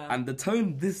tone. Yeah. And the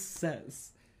tone this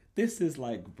sets, this is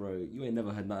like, bro, you ain't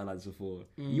never heard nothing like this before.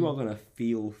 You are gonna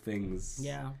feel things.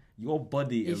 Yeah. your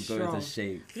body is It's going strong. to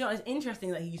shake. You know, it's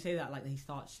interesting that you say that, like, that he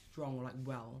starts strong or, like,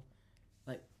 well.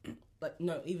 Like,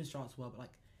 no, even starts well, but,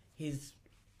 like, his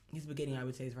beginning, I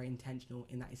would say, is very intentional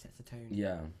in that he sets the tone.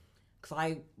 Yeah.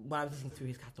 Because when I was listening through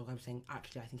his catalogue, I was saying,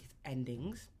 actually, I think his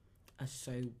endings are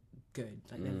so good.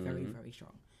 Like, they're very, very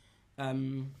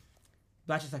strong.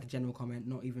 That's just, like, a general comment,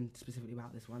 not even specifically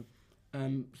about this one.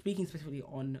 Speaking specifically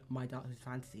on my Dark Twisted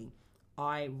Fantasy,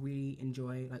 I really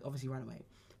enjoy, like, obviously Runaway,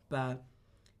 but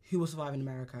Who Will Survive in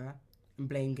America and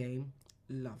Blame Game,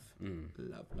 love.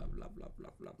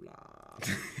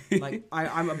 Like,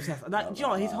 I'm obsessed. Do you know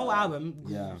what, his whole album,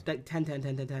 like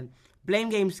 10. Blame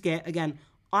Game skit, again,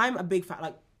 I'm a big fan.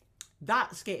 Like,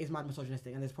 that skit is mad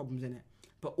misogynistic and there's problems in it.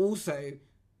 But also,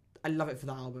 I love it for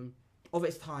that album. Of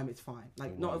its time, it's fine.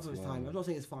 Like, not of its time. I'm not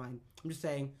saying it's fine. I'm just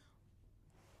saying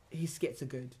his skits are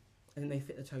good. And then they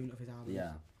fit the tone of his album.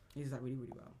 Yeah. He does that really,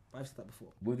 really well. But I've said that before.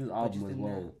 With his album as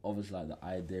well, obviously, like, the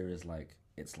idea is, like,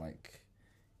 it's like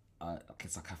a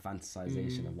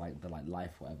fantasization of, like, the, like,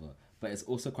 life, whatever. But it's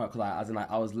also quite, because as in, like,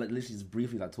 I was literally just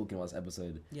briefly, like, talking about this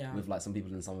episode with, like, some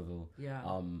people in Somerville. Yeah.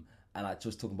 And I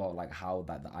just talking about, like, how,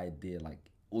 like, the idea, like,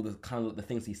 all the kind of the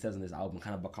things he says in this album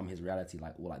kind of become his reality,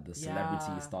 like, all, like, the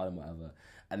celebrity stardom, whatever.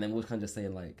 And then we're kind of just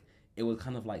saying, like, it was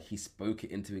kind of like he spoke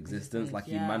it into existence, like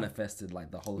he manifested,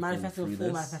 like, the whole thing through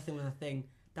this. Manifesting was a thing.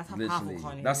 That's how Literally. powerful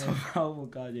Kanye is. That's how powerful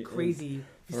Kanye is. Crazy.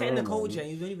 You set in the culture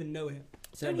and you don't even know it.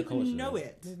 Set You don't even know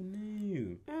it. Never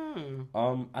knew.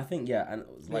 I think, and it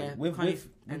was like with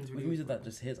music that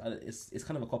just hits, it's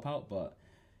kind of a cop out, but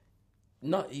I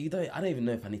don't even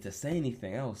know if I need to say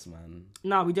anything else, man.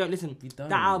 No, we don't. Listen, We don't.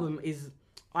 that album is.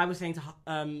 I was saying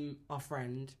to our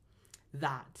friend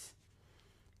that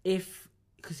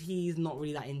because he's not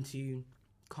really that into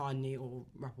Kanye or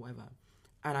rap or whatever,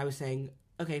 and I was saying,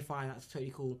 okay, fine, that's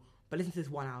totally cool, but listen to this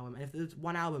one album, and if there's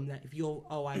one album that if you're,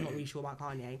 I'm not really sure about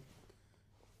Kanye,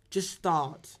 just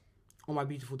start on My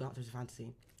Beautiful Dark Twisted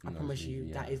Fantasy. I promise you,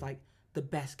 that is like the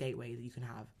best gateway that you can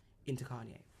have into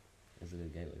Kanye. It's a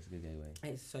good gateway.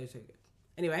 It's so good.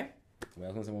 Anyway. Wait,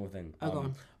 I was going to say one more thing. Go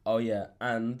on. Oh, yeah,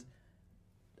 and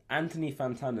Anthony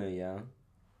Fantano,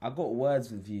 I got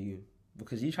words with you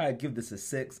because you tried to give this a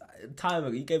 6. Time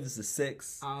ago, you gave this a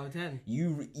 6. Oh, 10.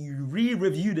 You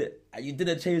re-reviewed it and you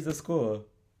didn't change the score.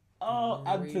 Oh,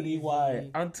 Crazy. Anthony, why?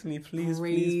 Anthony,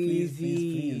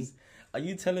 please. Are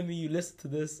you telling me you listened to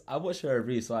this? I watched your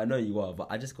review, so I know you are, but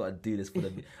I just got to do this for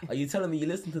them. Are you telling me you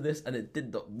listened to this and it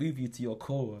did not move you to your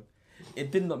core?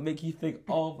 It did not make you think,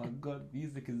 oh my god,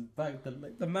 music is back.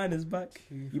 The man is back.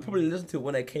 You probably listened to it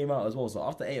when it came out as well. So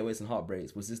after 808s and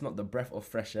Heartbreaks, was this not the breath of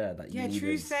fresh air that you needed? Yeah,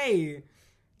 true say.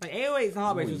 Like, 808s and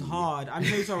Heartbreaks was hard. I'm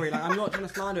so sorry. Like, I'm not trying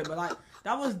to slander it, but, like,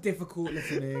 that was difficult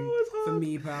listening for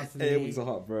me personally. It was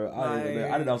hard, bro. I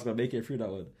didn't know I was going to make it through that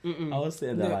one. I was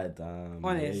sitting there like, damn.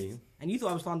 Honest. Hey. And you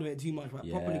thought I was slandering it too much, but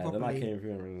properly. Then I came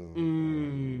through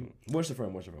and Watch the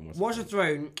Throne. Watch the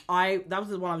Throne. That was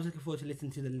the one I was looking forward to listening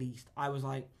to the least. I was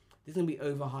like, this is going to be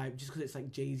overhyped just because it's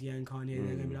like Jay-Z and Kanye. And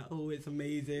they're going to be like, oh, it's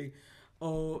amazing.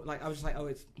 Oh, like, I was just like, oh,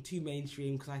 it's too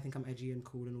mainstream because I think I'm edgy and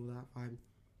cool and all that. Fine.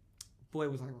 Boy,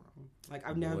 was I wrong. Like,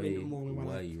 I've never been more in my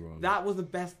life. You wrong? That was the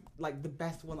best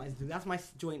one that I did. That's my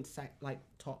joint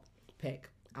top pick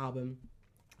album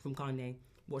from Kanye.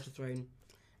 Watch the Throne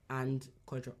and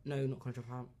College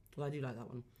Dropout. Well, I do like that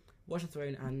one. Watch the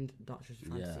Throne and Dark Twisted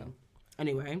Fantasy. Yeah.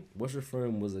 Anyway, Watch the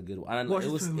Throne was a good one. And Watch it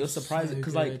the was Throne was surprising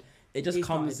because so like it just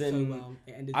comes in. So well.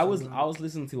 It ended I so was well.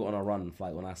 listening to it on a run,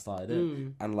 like when I started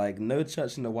it, and like No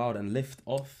Church in the Wild and Lift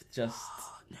Off just.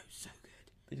 No, so good.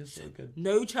 They're just so good.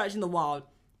 No Church in the Wild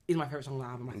is my favorite song on the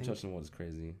album. I think. Church in the Wild is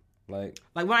crazy. Like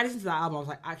when I listened to that album, I was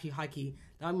like, actually, high key,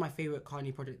 that was my favorite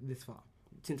Kanye project this far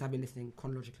since I've been listening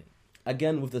chronologically.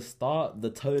 Again, with the start, the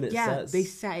tone it sets. They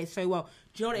set it so well.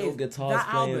 Do you know what it is? That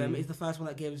album is the first one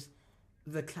that gives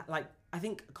I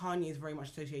think Kanye is very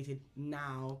much associated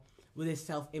now with his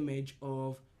self-image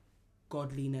of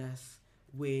godliness,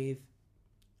 with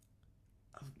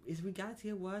is regality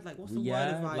a word? Like, what's the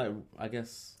word of like I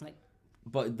guess. Like,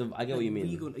 but I get what you mean.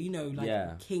 Regal,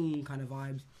 king kind of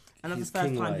vibes, and that's He's the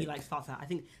first time king-like. he starts that. I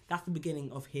think that's the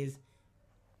beginning of his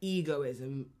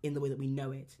egoism in the way that we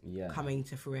know it coming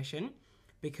to fruition,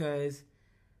 because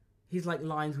he's like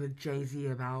lines with Jay-Z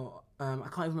about I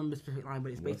can't even remember the specific line,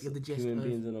 but it's basically the gist human of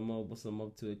beings in a mob. What's a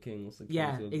mob to a king? What's a king to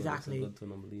a god? exactly. What's a god to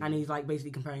an unbeliever? And he's like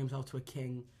basically comparing himself to a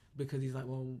king because he's like,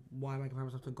 well, why am I comparing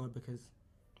myself to a god? Because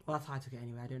that's how I took it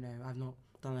anyway. I don't know. I've not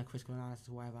done a critical analysis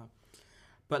or whatever.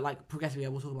 But like progressively, I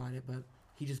will talk about it. But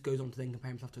he just goes on to then compare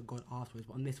himself to a god afterwards.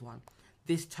 But on this one,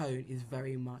 this tone is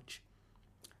very much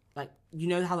like, you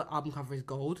know how the album cover is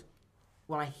gold.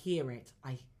 when I hear it,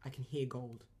 I can hear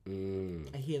gold.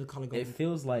 I hear the color gold. It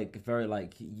feels like very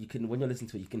like you can when you're listening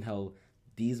to it, you can tell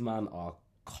these men are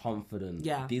confident.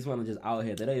 Yeah. These men are just out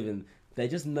here. They don't even. They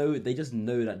just know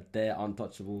that they're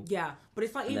untouchable. Yeah, but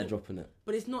it's like and they're dropping it.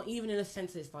 But it's not even in a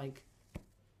sense. It's like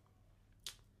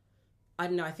I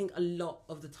don't know. I think a lot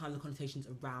of the time the connotations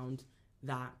around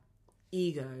that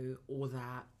ego or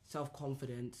that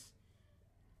self-confidence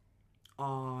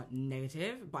are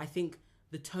negative. But I think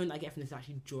the tone that I get from this is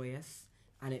actually joyous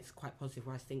and it's quite positive.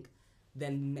 Whereas I think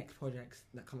then next projects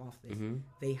that come after this,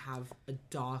 they have a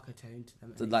darker tone to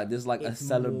them. So like there's like a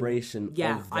celebration. More,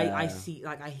 yeah, of their, I see.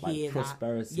 Like I hear like,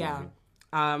 prosperity. That.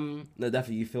 Yeah. No,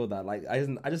 definitely you feel that. Like I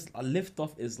lift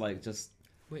off is like just.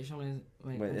 Which one is?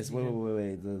 Wait, it's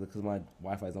wait. Because my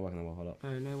Wi-Fi is not working. Hold up.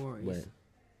 Oh, no worries. Wait.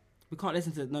 We can't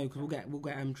listen to it. No, because we'll get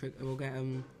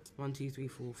 1, 2, 3,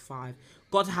 4, 5.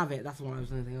 Got to Have It. That's the one I was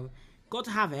thinking of. Got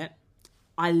to Have It.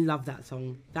 I love that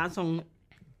song. That song,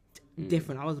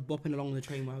 different. I was bopping along the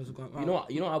train while I was going. You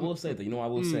know what I will say though. You know what I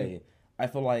will say. I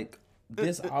feel like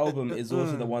this album is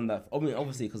also the one that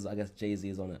obviously because I guess Jay-Z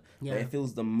is on it. Yeah. But it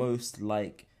feels the most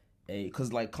like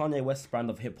because like Kanye West's brand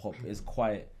of hip hop is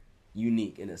quite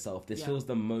unique in itself. This feels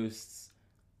the most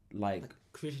like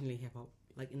traditionally hip hop.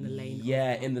 Like in the lane.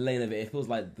 Yeah, in the lane of it. It feels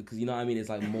like because you know what I mean. It's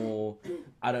like more.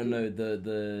 I don't know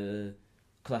the.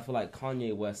 Because I feel like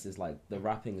Kanye West is like the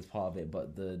rapping is part of it,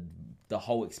 but the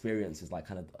whole experience is like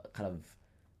kind of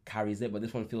carries it. But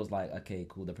this one feels like okay,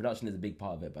 cool. The production is a big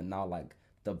part of it, but now like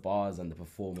the bars and the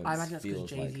performance. I imagine that's because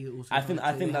Jay-Z also. I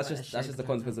think that's just the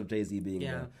consequence of Jay-Z being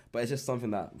there. But it's just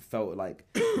something that felt like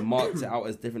marked it out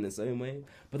as different in its own way.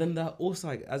 But then they're also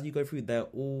like as you go through, they're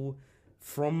all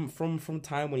from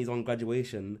time when he's on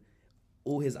Graduation.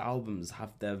 All his albums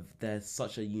have they're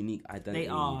such a unique identity.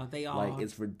 They are. Like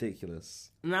it's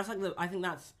ridiculous. And that's like I think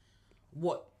that's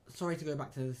what. Sorry to go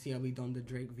back to the CLB Donda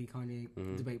Drake v Kanye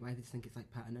debate, but I just think it's like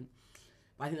pertinent.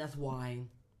 But I think that's why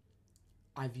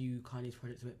I view Kanye's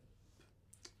projects a bit.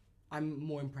 I'm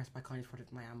more impressed by Kanye's project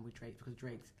than I am with Drake's because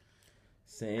Drake's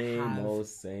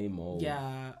same old.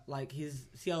 Yeah, like his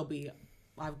CLB.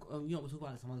 We'll talk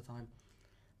about it some other time.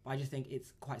 But I just think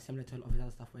it's quite similar to a lot of his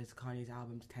other stuff, whereas Kanye's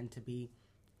albums tend to be,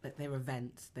 like, they're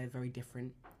events, they're very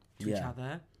different to each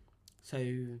other. So,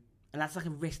 and that's like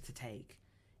a risk to take.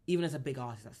 Even as a big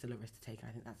artist, that's still a risk to take, and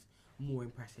I think that's more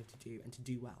impressive to do, and to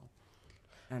do well.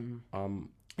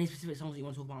 Any specific songs that you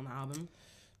want to talk about on that album?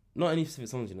 Not any specific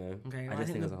songs, you know. Okay, I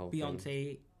think as a whole Beyonce,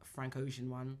 thing. Frank Ocean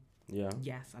one. Yeah.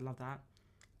 Yes, I love that.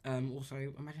 Also,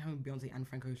 imagine having Beyonce and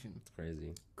Frank Ocean. It's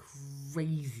crazy.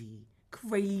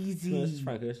 Crazy. No, it's just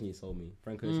Frank Ocean you sold me.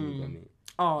 Frank Ocean you got me.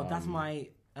 Oh, that's my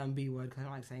B word because I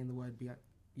don't like saying the word B.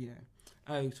 You know.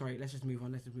 Oh, sorry. Let's just move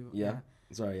on. Yeah.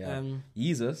 Sorry. Yeah.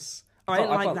 Yeezus. I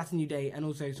like That's a New Day, and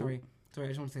also sorry. I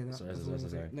just want to say that.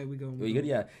 Sorry. No, we go on. Are you good?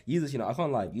 Yeah. Yeezus. You know, I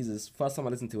can't lie. Yeezus. First time I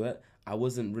listened to it, I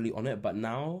wasn't really on it, but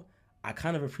now I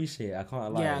kind of appreciate it. I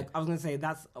can't lie. Yeah, I was gonna say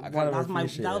that was my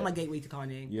gateway to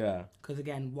Kanye. Yeah. Because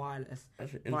again, Wireless.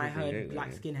 When I heard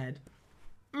Black Skinhead.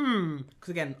 Because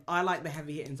again, I like the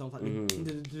heavy hitting songs. Like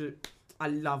I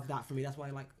love that for me. That's why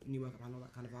I like New Work and all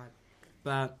that kind of vibe.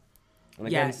 But and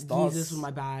again, Yeezus was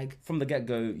my bag. From the get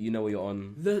go, you know what you're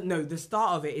on. The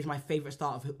start of it is my favourite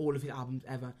start of all of his albums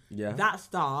ever. Yeah. That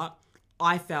start,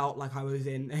 I felt like I was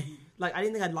in. Like I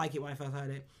didn't think I'd like it when I first heard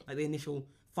it. Like the initial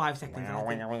 5 seconds.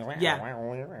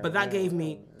 But that gave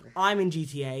me. I'm in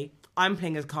GTA. I'm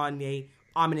playing as Kanye.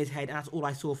 I'm in his head, and that's all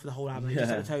I saw for the whole album. Just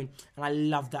the tone, and I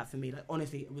loved that for me. Like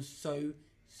honestly, it was so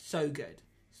good,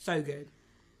 so good.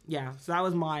 Yeah, so that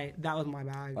was my bag.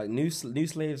 Like New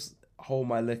Slaves, Hold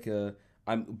My Liquor.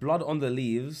 I'm Blood on the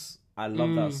Leaves. I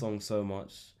love that song so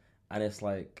much, and it's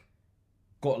like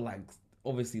got like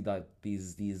obviously like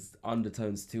these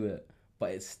undertones to it,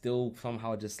 but it's still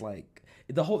somehow just like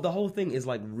the whole thing is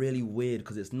like really weird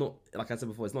because it's not, like I said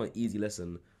before, it's not an easy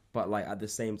listen, but like at the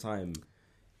same time.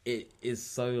 It is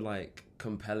so like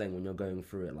compelling when you're going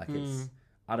through it. Like it's,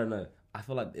 I don't know. I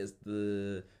feel like it's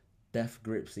the Death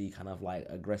Gripsy kind of like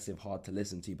aggressive, hard to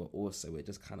listen to, but also it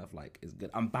just kind of like is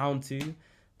good. And Bound to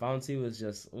was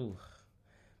just Bound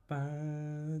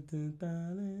to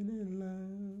falling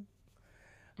in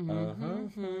love.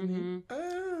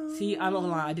 See, I'm not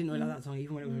gonna lie. I didn't really like that song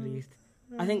even when it was released.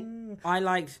 I think I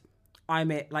liked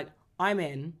I'm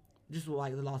In. Just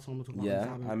like the last song we'll talk about. Yeah,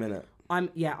 I'm in it.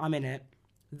 I'm in it.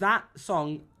 That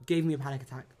song gave me a panic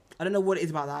attack. I don't know what it is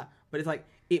about that, but it's like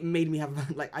it made me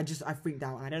have like I freaked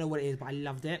out. I don't know what it is, but I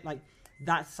loved it. Like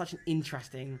that's such an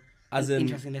interesting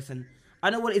listen. I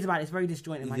know what it is about. It's very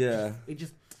disjointed. Like,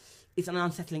 it's an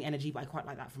unsettling energy, but I quite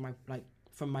like that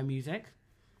from my music.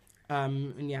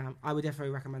 And yeah, I would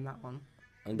definitely recommend that one.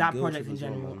 And that Guilt project Trip in as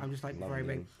well, general, man. I'm just like Love very it,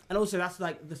 big. man. And also that's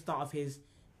like the start of his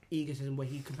egotism where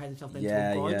he compares himself then to a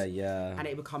Yeah, god, yeah. and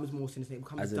it becomes more sinister, it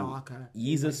becomes As in, darker.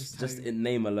 Yeezus, just in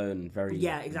name alone, very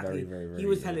yeah, exactly. Very, very, very, he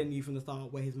was telling you from the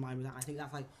start where his mind was at. I think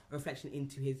that's like a reflection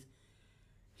into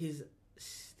his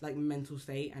like mental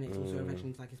state, and it's also a reflection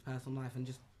into like his personal life and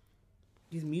just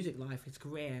his music life, his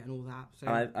career, and all that. So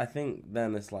And I think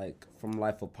then it's like from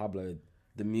Life of Pablo,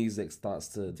 the music starts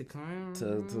to decline.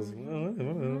 starts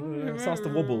to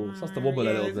wobble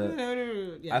a little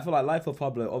bit. Yeah. I feel like Life of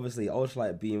Pablo, obviously,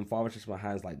 Ultralight Beam, Father Touch My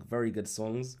Hands, like very good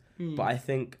songs, but I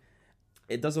think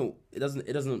it doesn't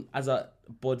as a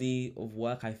body of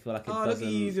work. I feel like it doesn't. Look at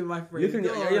you using my phrase. You know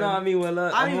what I mean? Well, I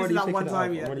I'm didn't already use that picking one it time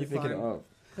up. yet. I'm already It's picking it fine. up.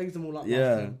 Cleans them all up.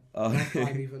 Yeah.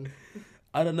 Five even.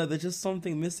 I don't know. There's just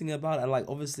something missing about it. And like,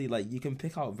 obviously, like you can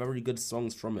pick out very good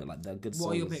songs from it. Like they're good songs.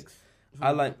 What are your picks?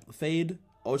 I like Fade,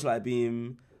 Ultralight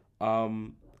Beam,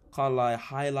 Can't Lie,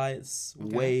 Highlights,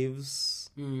 Okay. Waves,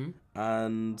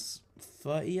 and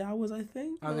 30 Hours, I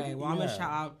think. Okay, well, I'm going to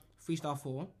shout out Freestyle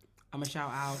 4. I'm going to shout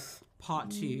out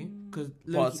Part 2. Because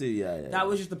Part 2, yeah. that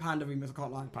was just the Panda remix, I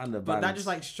can't lie. Panda But that bangs. just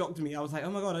like shocked me. I was like,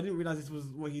 oh my god, I didn't realize this was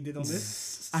what he did on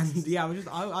this. And yeah,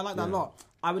 I like that a lot.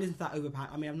 I would listen to that over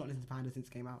Panda. I mean, I've not listened to Panda since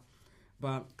it came out,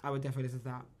 but I would definitely listen to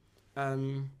that.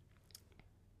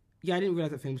 Yeah, I didn't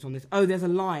realize that film was on this. Oh, there's a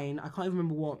line. I can't even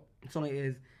remember what song it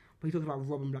is, but he talks about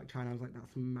Rob and Black China. I was like,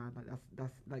 that's mad. Like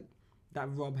that's like that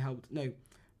Rob helped. No,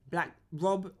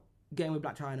 Rob getting with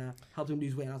Black China helped him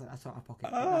lose weight. And I was like, that's out of pocket.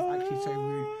 That's actually so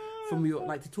rude from your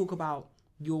like to talk about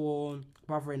your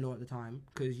brother-in-law at the time,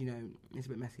 because you know it's a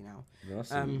bit messy now.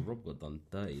 Rob got done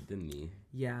dirty, didn't he?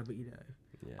 Yeah, but you know.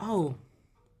 Yeah. Oh,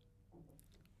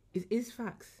 is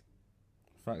Fax?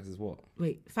 Facts is what?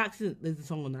 Wait, Fax is there's a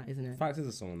song on that, isn't it? Facts is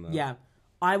a song on that. Yeah,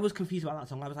 I was confused about that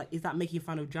song. I was like, is that making you a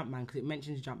fan of Jumpman? Because it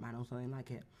mentions Jumpman or something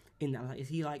like it in that. I was like, is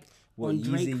he like What, on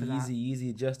Drake for that?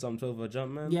 Yeezy just jumped over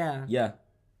Jumpman? Yeah. Yeah.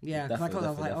 Yeah, because I thought I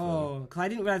was like, Definitely. because I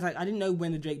didn't realize, like, I didn't know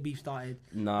when the Drake beef started.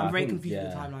 No, I'm I very think, confused yeah.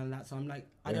 with the timeline of that, so I'm like,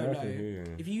 I Yeah, don't know.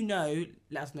 definitely. If you know,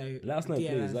 let us know. Let us know,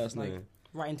 DM please. Let us know. like,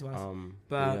 right into us.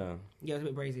 But yeah, it was a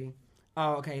bit brazy.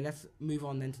 Oh, okay, let's move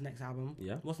on then to the next album.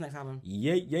 Yeah. What's the next album?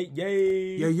 Yay.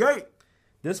 Yay!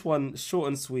 This one, short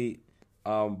and sweet,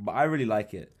 but I really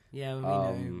like it. Yeah, we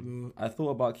know. I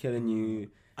thought about Killing You.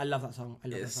 I love that song. I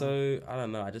love that It's song. so, I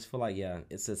don't know, I just feel like, yeah,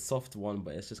 it's a soft one,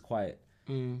 but it's just quite,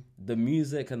 the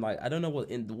music and like, I don't know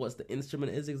what's the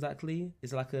instrument is exactly.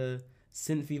 It's like a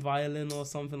synthy violin or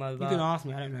something like that. You can ask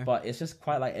me, I don't know. But it's just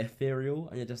quite like ethereal,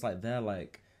 and you're just like, they're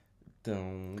like,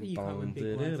 You can't win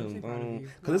big words. I'm so proud of you.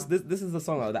 because this is the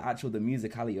song, like, the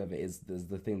musicality of it is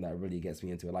the thing that really gets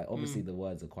me into it. Like, obviously the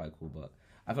words are quite cool, but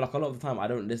I feel like a lot of the time I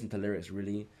don't listen to lyrics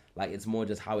really. Like, it's more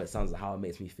just how it sounds and how it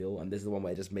makes me feel, and this is the one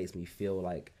where it just makes me feel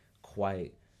like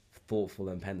quite thoughtful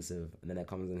and pensive, and then it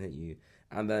comes and hit you.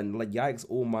 And then like, Yikes,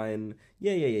 All Mine,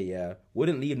 yeah.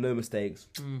 Wouldn't Leave No Mistakes,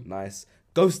 nice.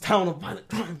 Ghost Town of Violent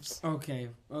Crimes. Okay.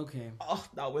 Oh,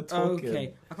 now we're talking.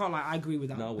 Okay. I can't lie, I agree with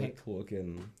that Now we're pick.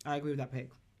 talking. I agree with that pick.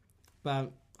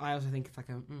 But I also think it's like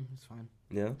it's fine.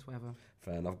 Yeah, It's whatever.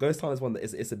 fair enough. Ghost Town is one that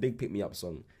it's a big pick me up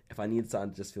song. If I need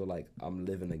something to just feel like I'm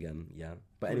living again, yeah.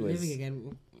 But anyways, Living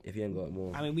again. if you ain't got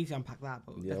more, I mean, we need to unpack that,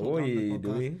 but yeah, that's not what on are the you podcast.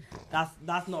 doing?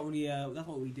 That's not really that's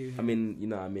what we do here. I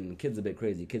mean, kids are a bit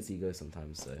crazy. Kids see ghosts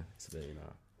sometimes, so it's a bit,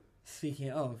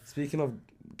 Speaking of, Speaking of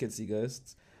kids see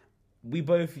ghosts, we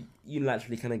both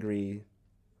unilaterally can agree.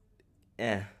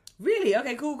 really?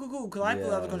 Okay, cool. Because I thought that was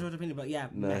a Yeah. controversial opinion, but yeah.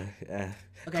 No, meh.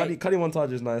 Okay. Cuddy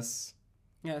Montage is nice.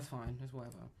 Yeah, it's fine. It's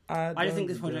whatever. I just think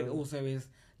this project also is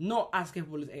not as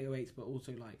skippable as 808s, but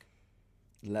also like.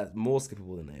 more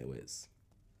skippable than 808s.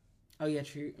 Oh yeah,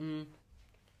 true.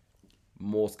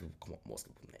 More skippable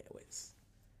than 808s.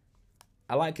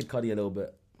 I like Kid Cudi a little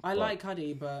bit. I like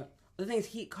Cuddy, but the thing is,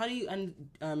 Cuddy and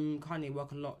Kanye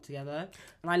work a lot together,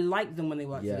 and I like them when they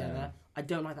work together. I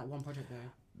don't like that one project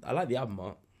though. I like the album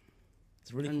art.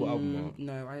 It's a really cool album art.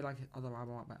 No, I like other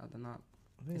album art better than that.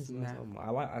 I think it's a It's nice meh.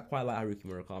 album. I quite like Haruki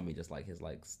Murakami, just like his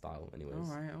like style. Anyways, All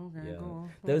right, okay, yeah. go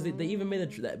on. They even made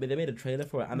a trailer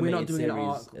for an We're animated not doing an series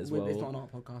art. as It's well. not an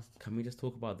art podcast. Can we just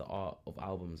talk about the art of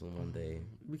albums on one day?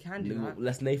 We can do that.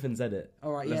 Let's Nathan Zed it.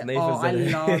 All right, Let's yeah. Nathan I Zed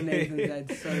it. love Nathan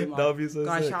Zed so much. That would be so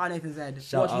Guys, sick. shout out Nathan Zed.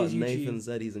 Shout Watch out his YouTube. Nathan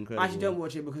Zed, he's incredible. Actually, don't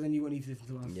watch it because then you won't need to listen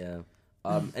to us.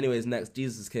 Yeah. Anyways, next,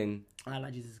 Jesus is King. I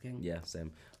like Jesus King. Yeah,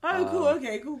 same. Oh, cool.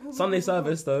 Okay, cool. Sunday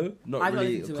Service though, not I've not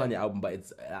really a listened to Kanye it. album, but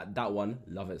it's that one.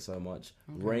 Love it so much.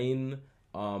 Rain.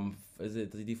 Does he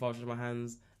do Far Stretch My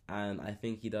Hands? And I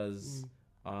think he does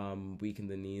Weak in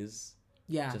the Knees.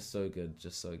 Yeah. Just so good.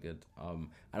 And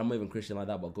I'm not even Christian like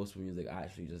that, but gospel music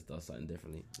actually just does something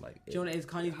differently. Like, do you know what it is?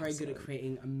 Kanye's very good at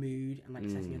creating a mood and like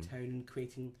setting a tone and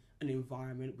creating an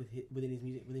environment within his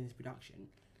music, within his production.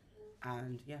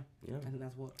 And I think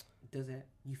that's what does it.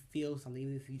 You feel something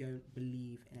even if you don't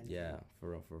believe in anything. Yeah,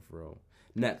 for real.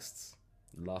 Next,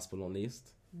 last but not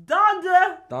least,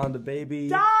 Donda, baby.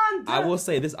 Donda. I will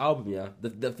say this album,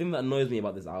 the thing that annoys me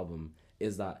about this album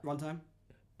is that Runtime.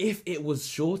 If it was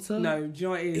shorter, no, do you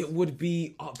know what it is? It would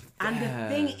be up there. And the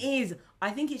thing is,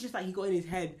 I think it's just like he got in his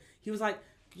head. He was like,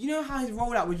 you know how his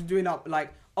rollout was doing up,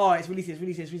 like, oh, it's releasing, it's not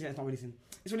releasing.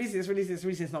 It's releasing,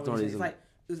 it's not releasing. It's like,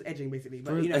 it was edging basically,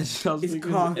 but you know, it's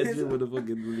calm. Edging with a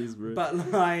fucking release, bro. But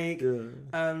like,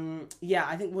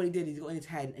 I think what he did is he got in his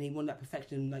head and he wanted that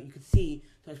perfection. Like you could see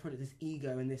to his project this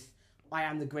ego and this, I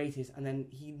am the greatest, and then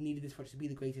he needed this project to be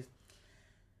the greatest.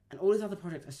 And all his other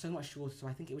projects are so much shorter, so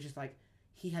I think it was just like,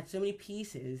 he had so many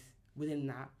pieces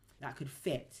within that could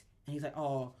fit. And he's like,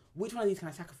 oh, which one of these can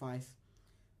I sacrifice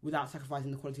without sacrificing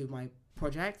the quality of my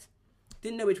project?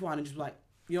 Didn't know which one and just like,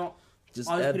 you know, just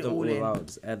add them all out.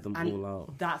 Just add them all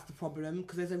out. That's the problem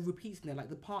because there's a repeats in there, like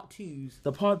the part twos.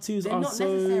 The part twos they're are not so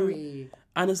necessary.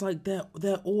 And it's like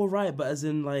they're all right, but as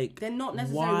in like they're not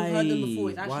necessary. We've heard them before.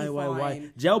 It's actually why?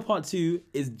 Jail Part 2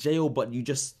 is jail, but you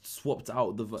just swapped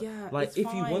out the like if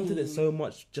fine. You wanted it so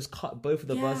much, just cut both of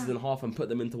the verses in half and put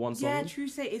them into one song. Yeah, true.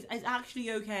 Say it's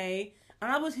actually okay, and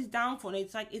that was his downfall. And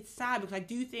it's like it's sad because I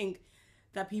do think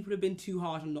that people have been too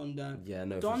harsh on Donda. Yeah,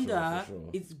 no, Donda, for sure.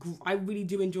 It's I really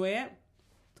do enjoy it.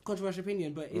 Controversial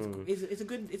opinion, but it's a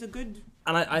good.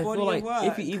 And I feel like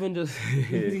if you even just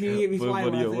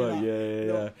body of work,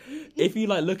 yeah. If you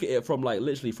like look at it from like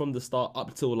literally from the start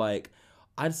up till like,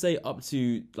 I'd say up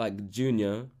to like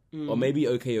Junior or maybe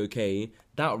OK,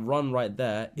 that run right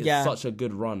there is such a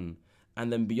good run.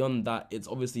 And then beyond that, it's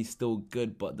obviously still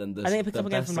good, but then I think it picks up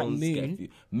again from like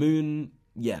Moon,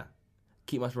 yeah.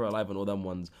 Keep My Spirit Alive and all them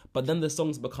ones. But then the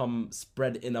songs become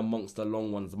spread in amongst the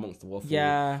long ones, amongst the waffle.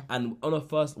 Yeah. And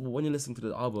when you're listening to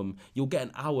the album, you'll get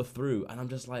an hour through and I'm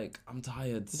just like, I'm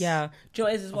tired. Yeah. Do you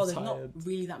know what it is as well? There's not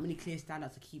really that many clear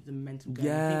standouts to keep the momentum going.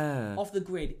 Yeah. I think Off the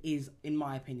Grid is, in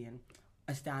my opinion,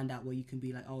 a standout where you can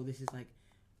be like, oh, this is like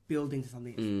building to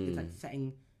something. It's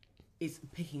like it's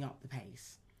picking up the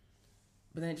pace.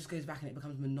 But then it just goes back and it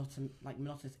becomes monotonous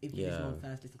if you listen on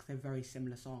first listen because they're very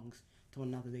similar songs to one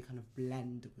another. They kind of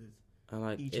blend with and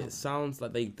like each it other. Sounds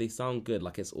like they sound good.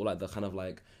 Like it's all like the kind of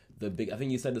like the big. I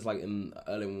think you said this like in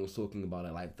earlier when we were talking about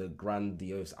it, like the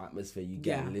grandiose atmosphere you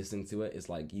get listening to it. It's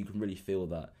like you can really feel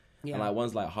that. Yeah. And like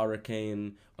ones like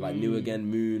Hurricane, like New Again,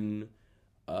 Moon,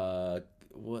 like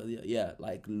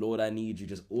Lord I Need You,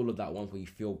 just all of that ones where you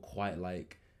feel quite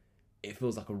like. It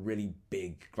feels like a really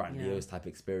big, grandiose type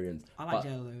experience. I like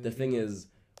Jail though. The thing is,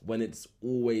 when it's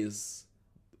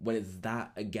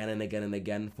that again and again and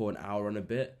again for an hour and a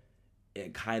bit,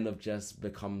 it kind of just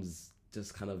becomes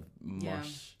just kind of mush.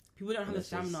 Yeah. People don't have the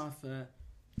stamina for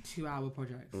 2-hour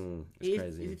projects. It's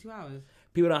crazy. Is it 2 hours?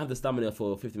 People don't have the stamina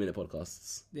for 50-minute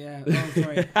podcasts. Yeah. Oh,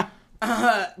 sorry.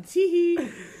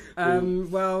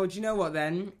 Teehee. Well, do you know what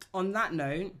then? On that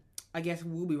note, I guess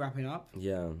we'll be wrapping up.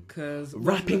 Yeah. Because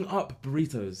wrapping up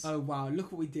burritos. Oh wow!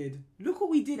 Look what we did,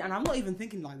 and I'm not even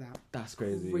thinking like that. That's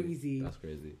crazy. That's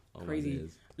crazy. Oh, crazy.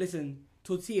 Listen,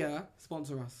 Tortilla,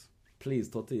 sponsor us. Please,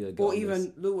 Tortilla. Or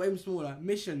even Little M Smaller.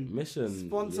 Mission.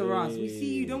 Sponsor us. We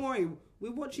see you. Don't worry.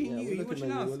 We're watching you. You're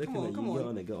watching us. Come on.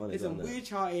 Get on it. Listen, we're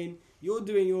charting. You're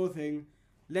doing your thing.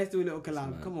 Let's do a little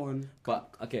collab. Come on.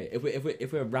 But okay,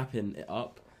 if we're wrapping it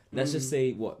up, let's just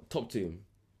say what top 2.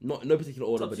 No particular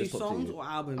order, but just top 2 songs or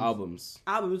albums.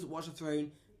 Albums. Watch the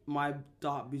Throne. My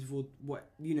Dark Beautiful.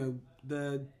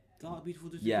 The Dark Beautiful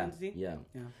Twisted Fantasy. Yeah.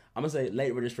 I'm gonna say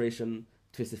Late Registration,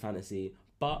 Twisted Fantasy,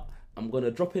 but I'm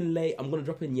gonna drop in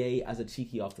Yay as a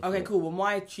cheeky afterthought. Okay, cool. Well,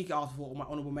 my cheeky afterthought or my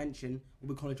honourable mention will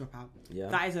be College Dropout. Yeah.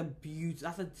 That is a beauty.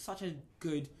 That's such a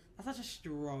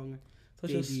strong.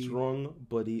 Such a strong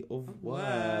body of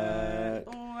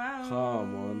work. Wow.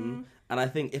 Come on. And I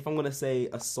think if I'm gonna say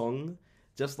a song.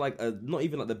 Just like not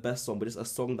even like the best song, but just a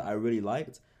song that I really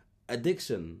liked.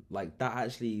 Addiction, like that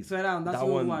actually. Slow down, that's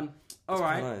your one. All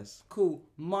right, nice. Cool.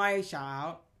 My shout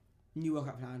out, New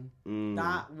Workout Plan.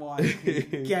 That one,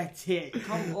 get it.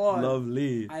 Come on,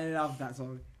 lovely. I love that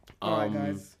song. All right,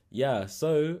 guys. Yeah.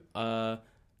 So,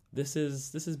 this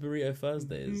is Burrito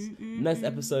Thursdays. Next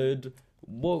episode.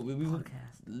 What we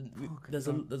there's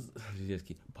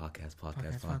podcast.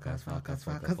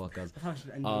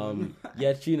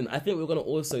 Yeah, tune in. I think we're gonna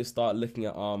also start looking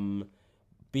at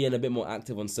being a bit more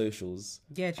active on socials.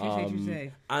 Yeah,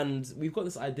 true. And we've got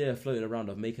this idea floating around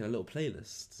of making a little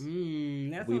playlist.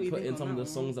 That's We what put think in on some of that the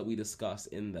one. songs that we discuss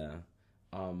in there.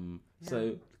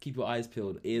 So keep your eyes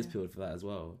peeled, ears peeled for that as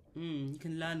well. You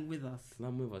can learn with us.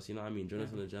 Learn with us, you know what I mean? Join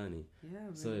us on the journey. Yeah,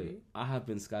 So maybe. I have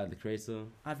been Sky the Creator.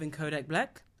 I've been Kodak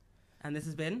Black, and this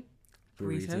has been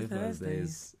Burrito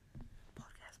Thursdays.